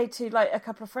did say to like a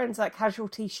couple of friends that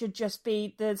Casualty should just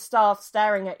be the staff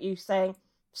staring at you saying,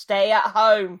 stay at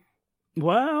home.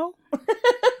 Well,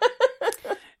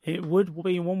 it would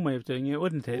be one way of doing it,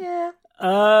 wouldn't it? Yeah.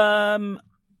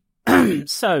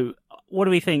 So, what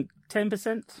do we think?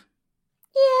 10%?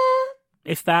 Yeah.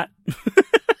 If that.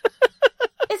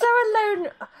 Is there a lone...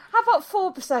 How about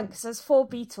 4%? Because there's 4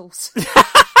 Beatles.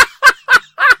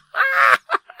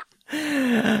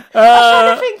 I'm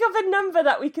trying to think of a number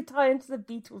that we could tie into the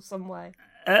Beatles some way.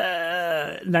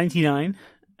 99.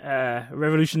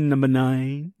 Revolution number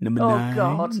 9. Number 9.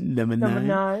 God. Number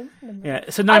 9. Yeah,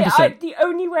 so 9%. The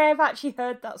only way I've actually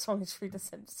heard that song is through The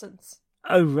Simpsons.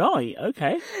 Oh, right.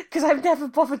 Okay. Because I've never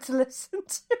bothered to listen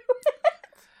to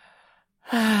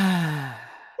it.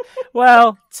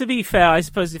 Well, to be fair, I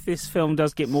suppose if this film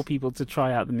does get more people to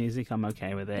try out the music, I'm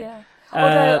okay with it. Yeah.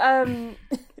 Although,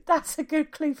 that's a good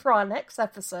clue for our next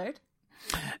episode.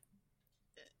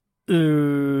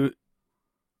 Oh,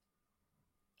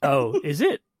 is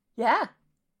it? Yeah.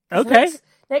 Okay.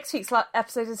 Next week's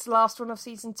episode is the last one of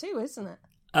season 2, isn't it?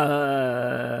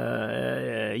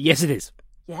 Yes, it is.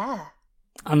 Yeah.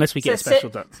 Unless we get a special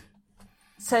duck.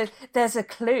 So there's a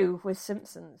clue with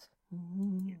Simpsons.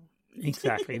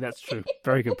 Exactly, that's true.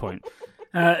 Very good point.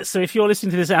 So if you're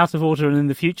listening to this out of order and in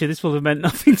the future, this will have meant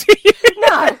nothing to you.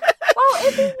 No. Well,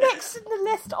 it'll be next in the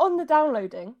list on the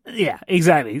downloading. Yeah,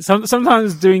 exactly.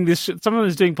 Sometimes doing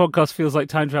podcast feels like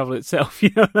time travel itself.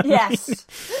 You know what I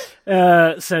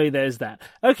mean? So there's that.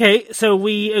 Okay, so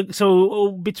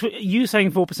between you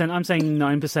saying 4%, I'm saying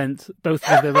 9%, both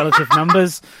with the relative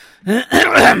numbers.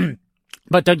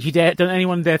 But don't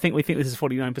anyone dare think we think this is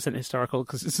 49% historical,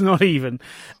 because it's not even.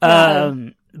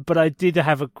 But I did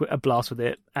have a blast with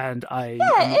it, and it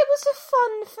was a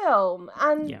fun film,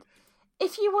 and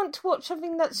if you want to watch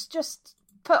something that's just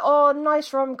put on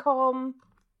nice rom-com,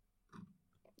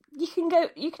 you can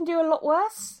do a lot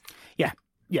worse. Yeah,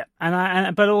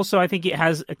 but also I think it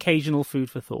has occasional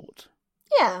food for thought.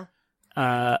 Yeah.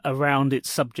 Around its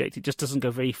subject, it just doesn't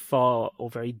go very far or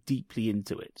very deeply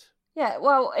into it. Yeah,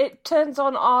 well, it turns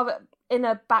on our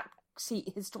inner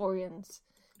backseat historians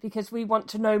because we want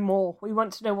to know more. We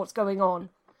want to know what's going on.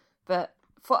 But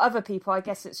for other people, I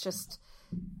guess it's just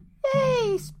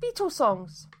Yay! Beatles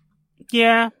songs.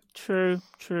 Yeah, true.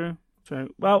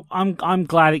 Well, I'm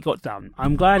glad it got done.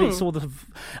 I'm glad it saw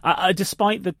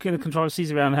despite the kind of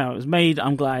controversies around how it was made,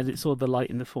 I'm glad it saw the light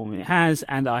in the form it has,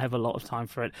 and I have a lot of time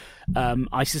for it.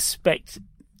 I suspect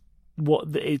a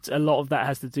lot of that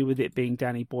has to do with it being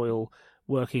Danny Boyle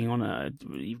working on a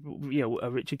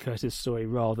Richard Curtis story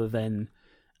rather than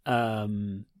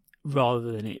it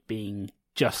being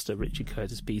just a Richard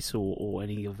Curtis piece or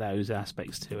any of those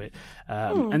aspects to it.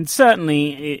 And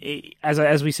certainly,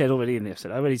 as we said already in the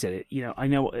episode, I already said it. I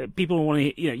know people want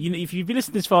to. If you've been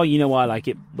listening this far, you know why I like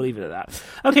it. Believe it at that.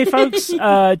 Okay, folks.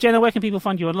 Jenna, where can people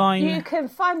find you online? You can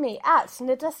find me at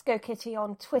Nadesco Kitty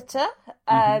on Twitter.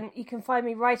 You can find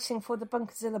me writing for the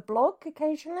Bunkerzilla blog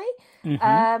occasionally.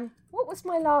 What was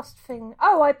my last thing?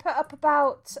 Oh, I put up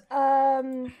about.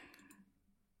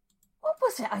 What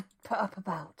was it I put up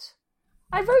about?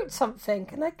 I wrote something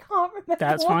and I can't remember.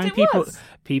 That's what fine.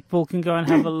 People can go and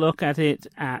have a look at it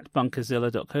at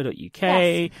bunkerzilla.co.uk.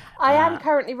 Yes. I am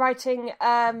currently writing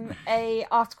a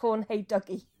article on Hey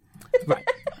Dougie. Right.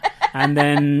 And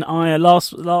then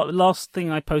last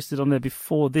thing I posted on there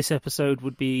before this episode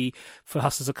would be for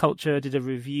Hustlers of Culture. Did a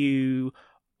review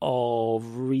of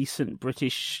recent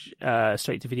British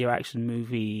straight-to-video action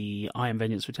movie I Am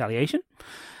Vengeance Retaliation.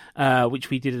 Which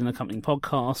we did an accompanying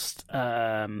podcast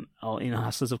in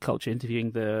Hustlers of Culture,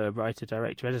 interviewing the writer,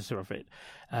 director, editor of it.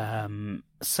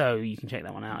 So you can check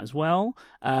that one out as well.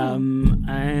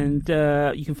 And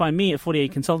you can find me at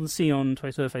 48 Consultancy on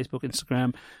Twitter, Facebook,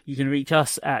 Instagram. You can reach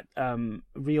us at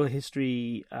Real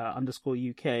History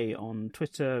 _UK on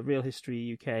Twitter, Real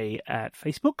History UK at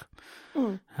Facebook.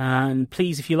 And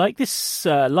please, if you like this,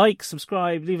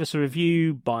 subscribe, leave us a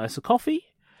review, buy us a coffee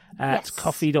at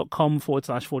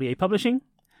coffee.com/48 publishing.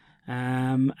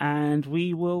 And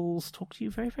we will talk to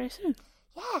you very, very soon.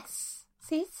 Yes.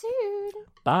 See you soon.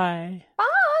 Bye. Bye.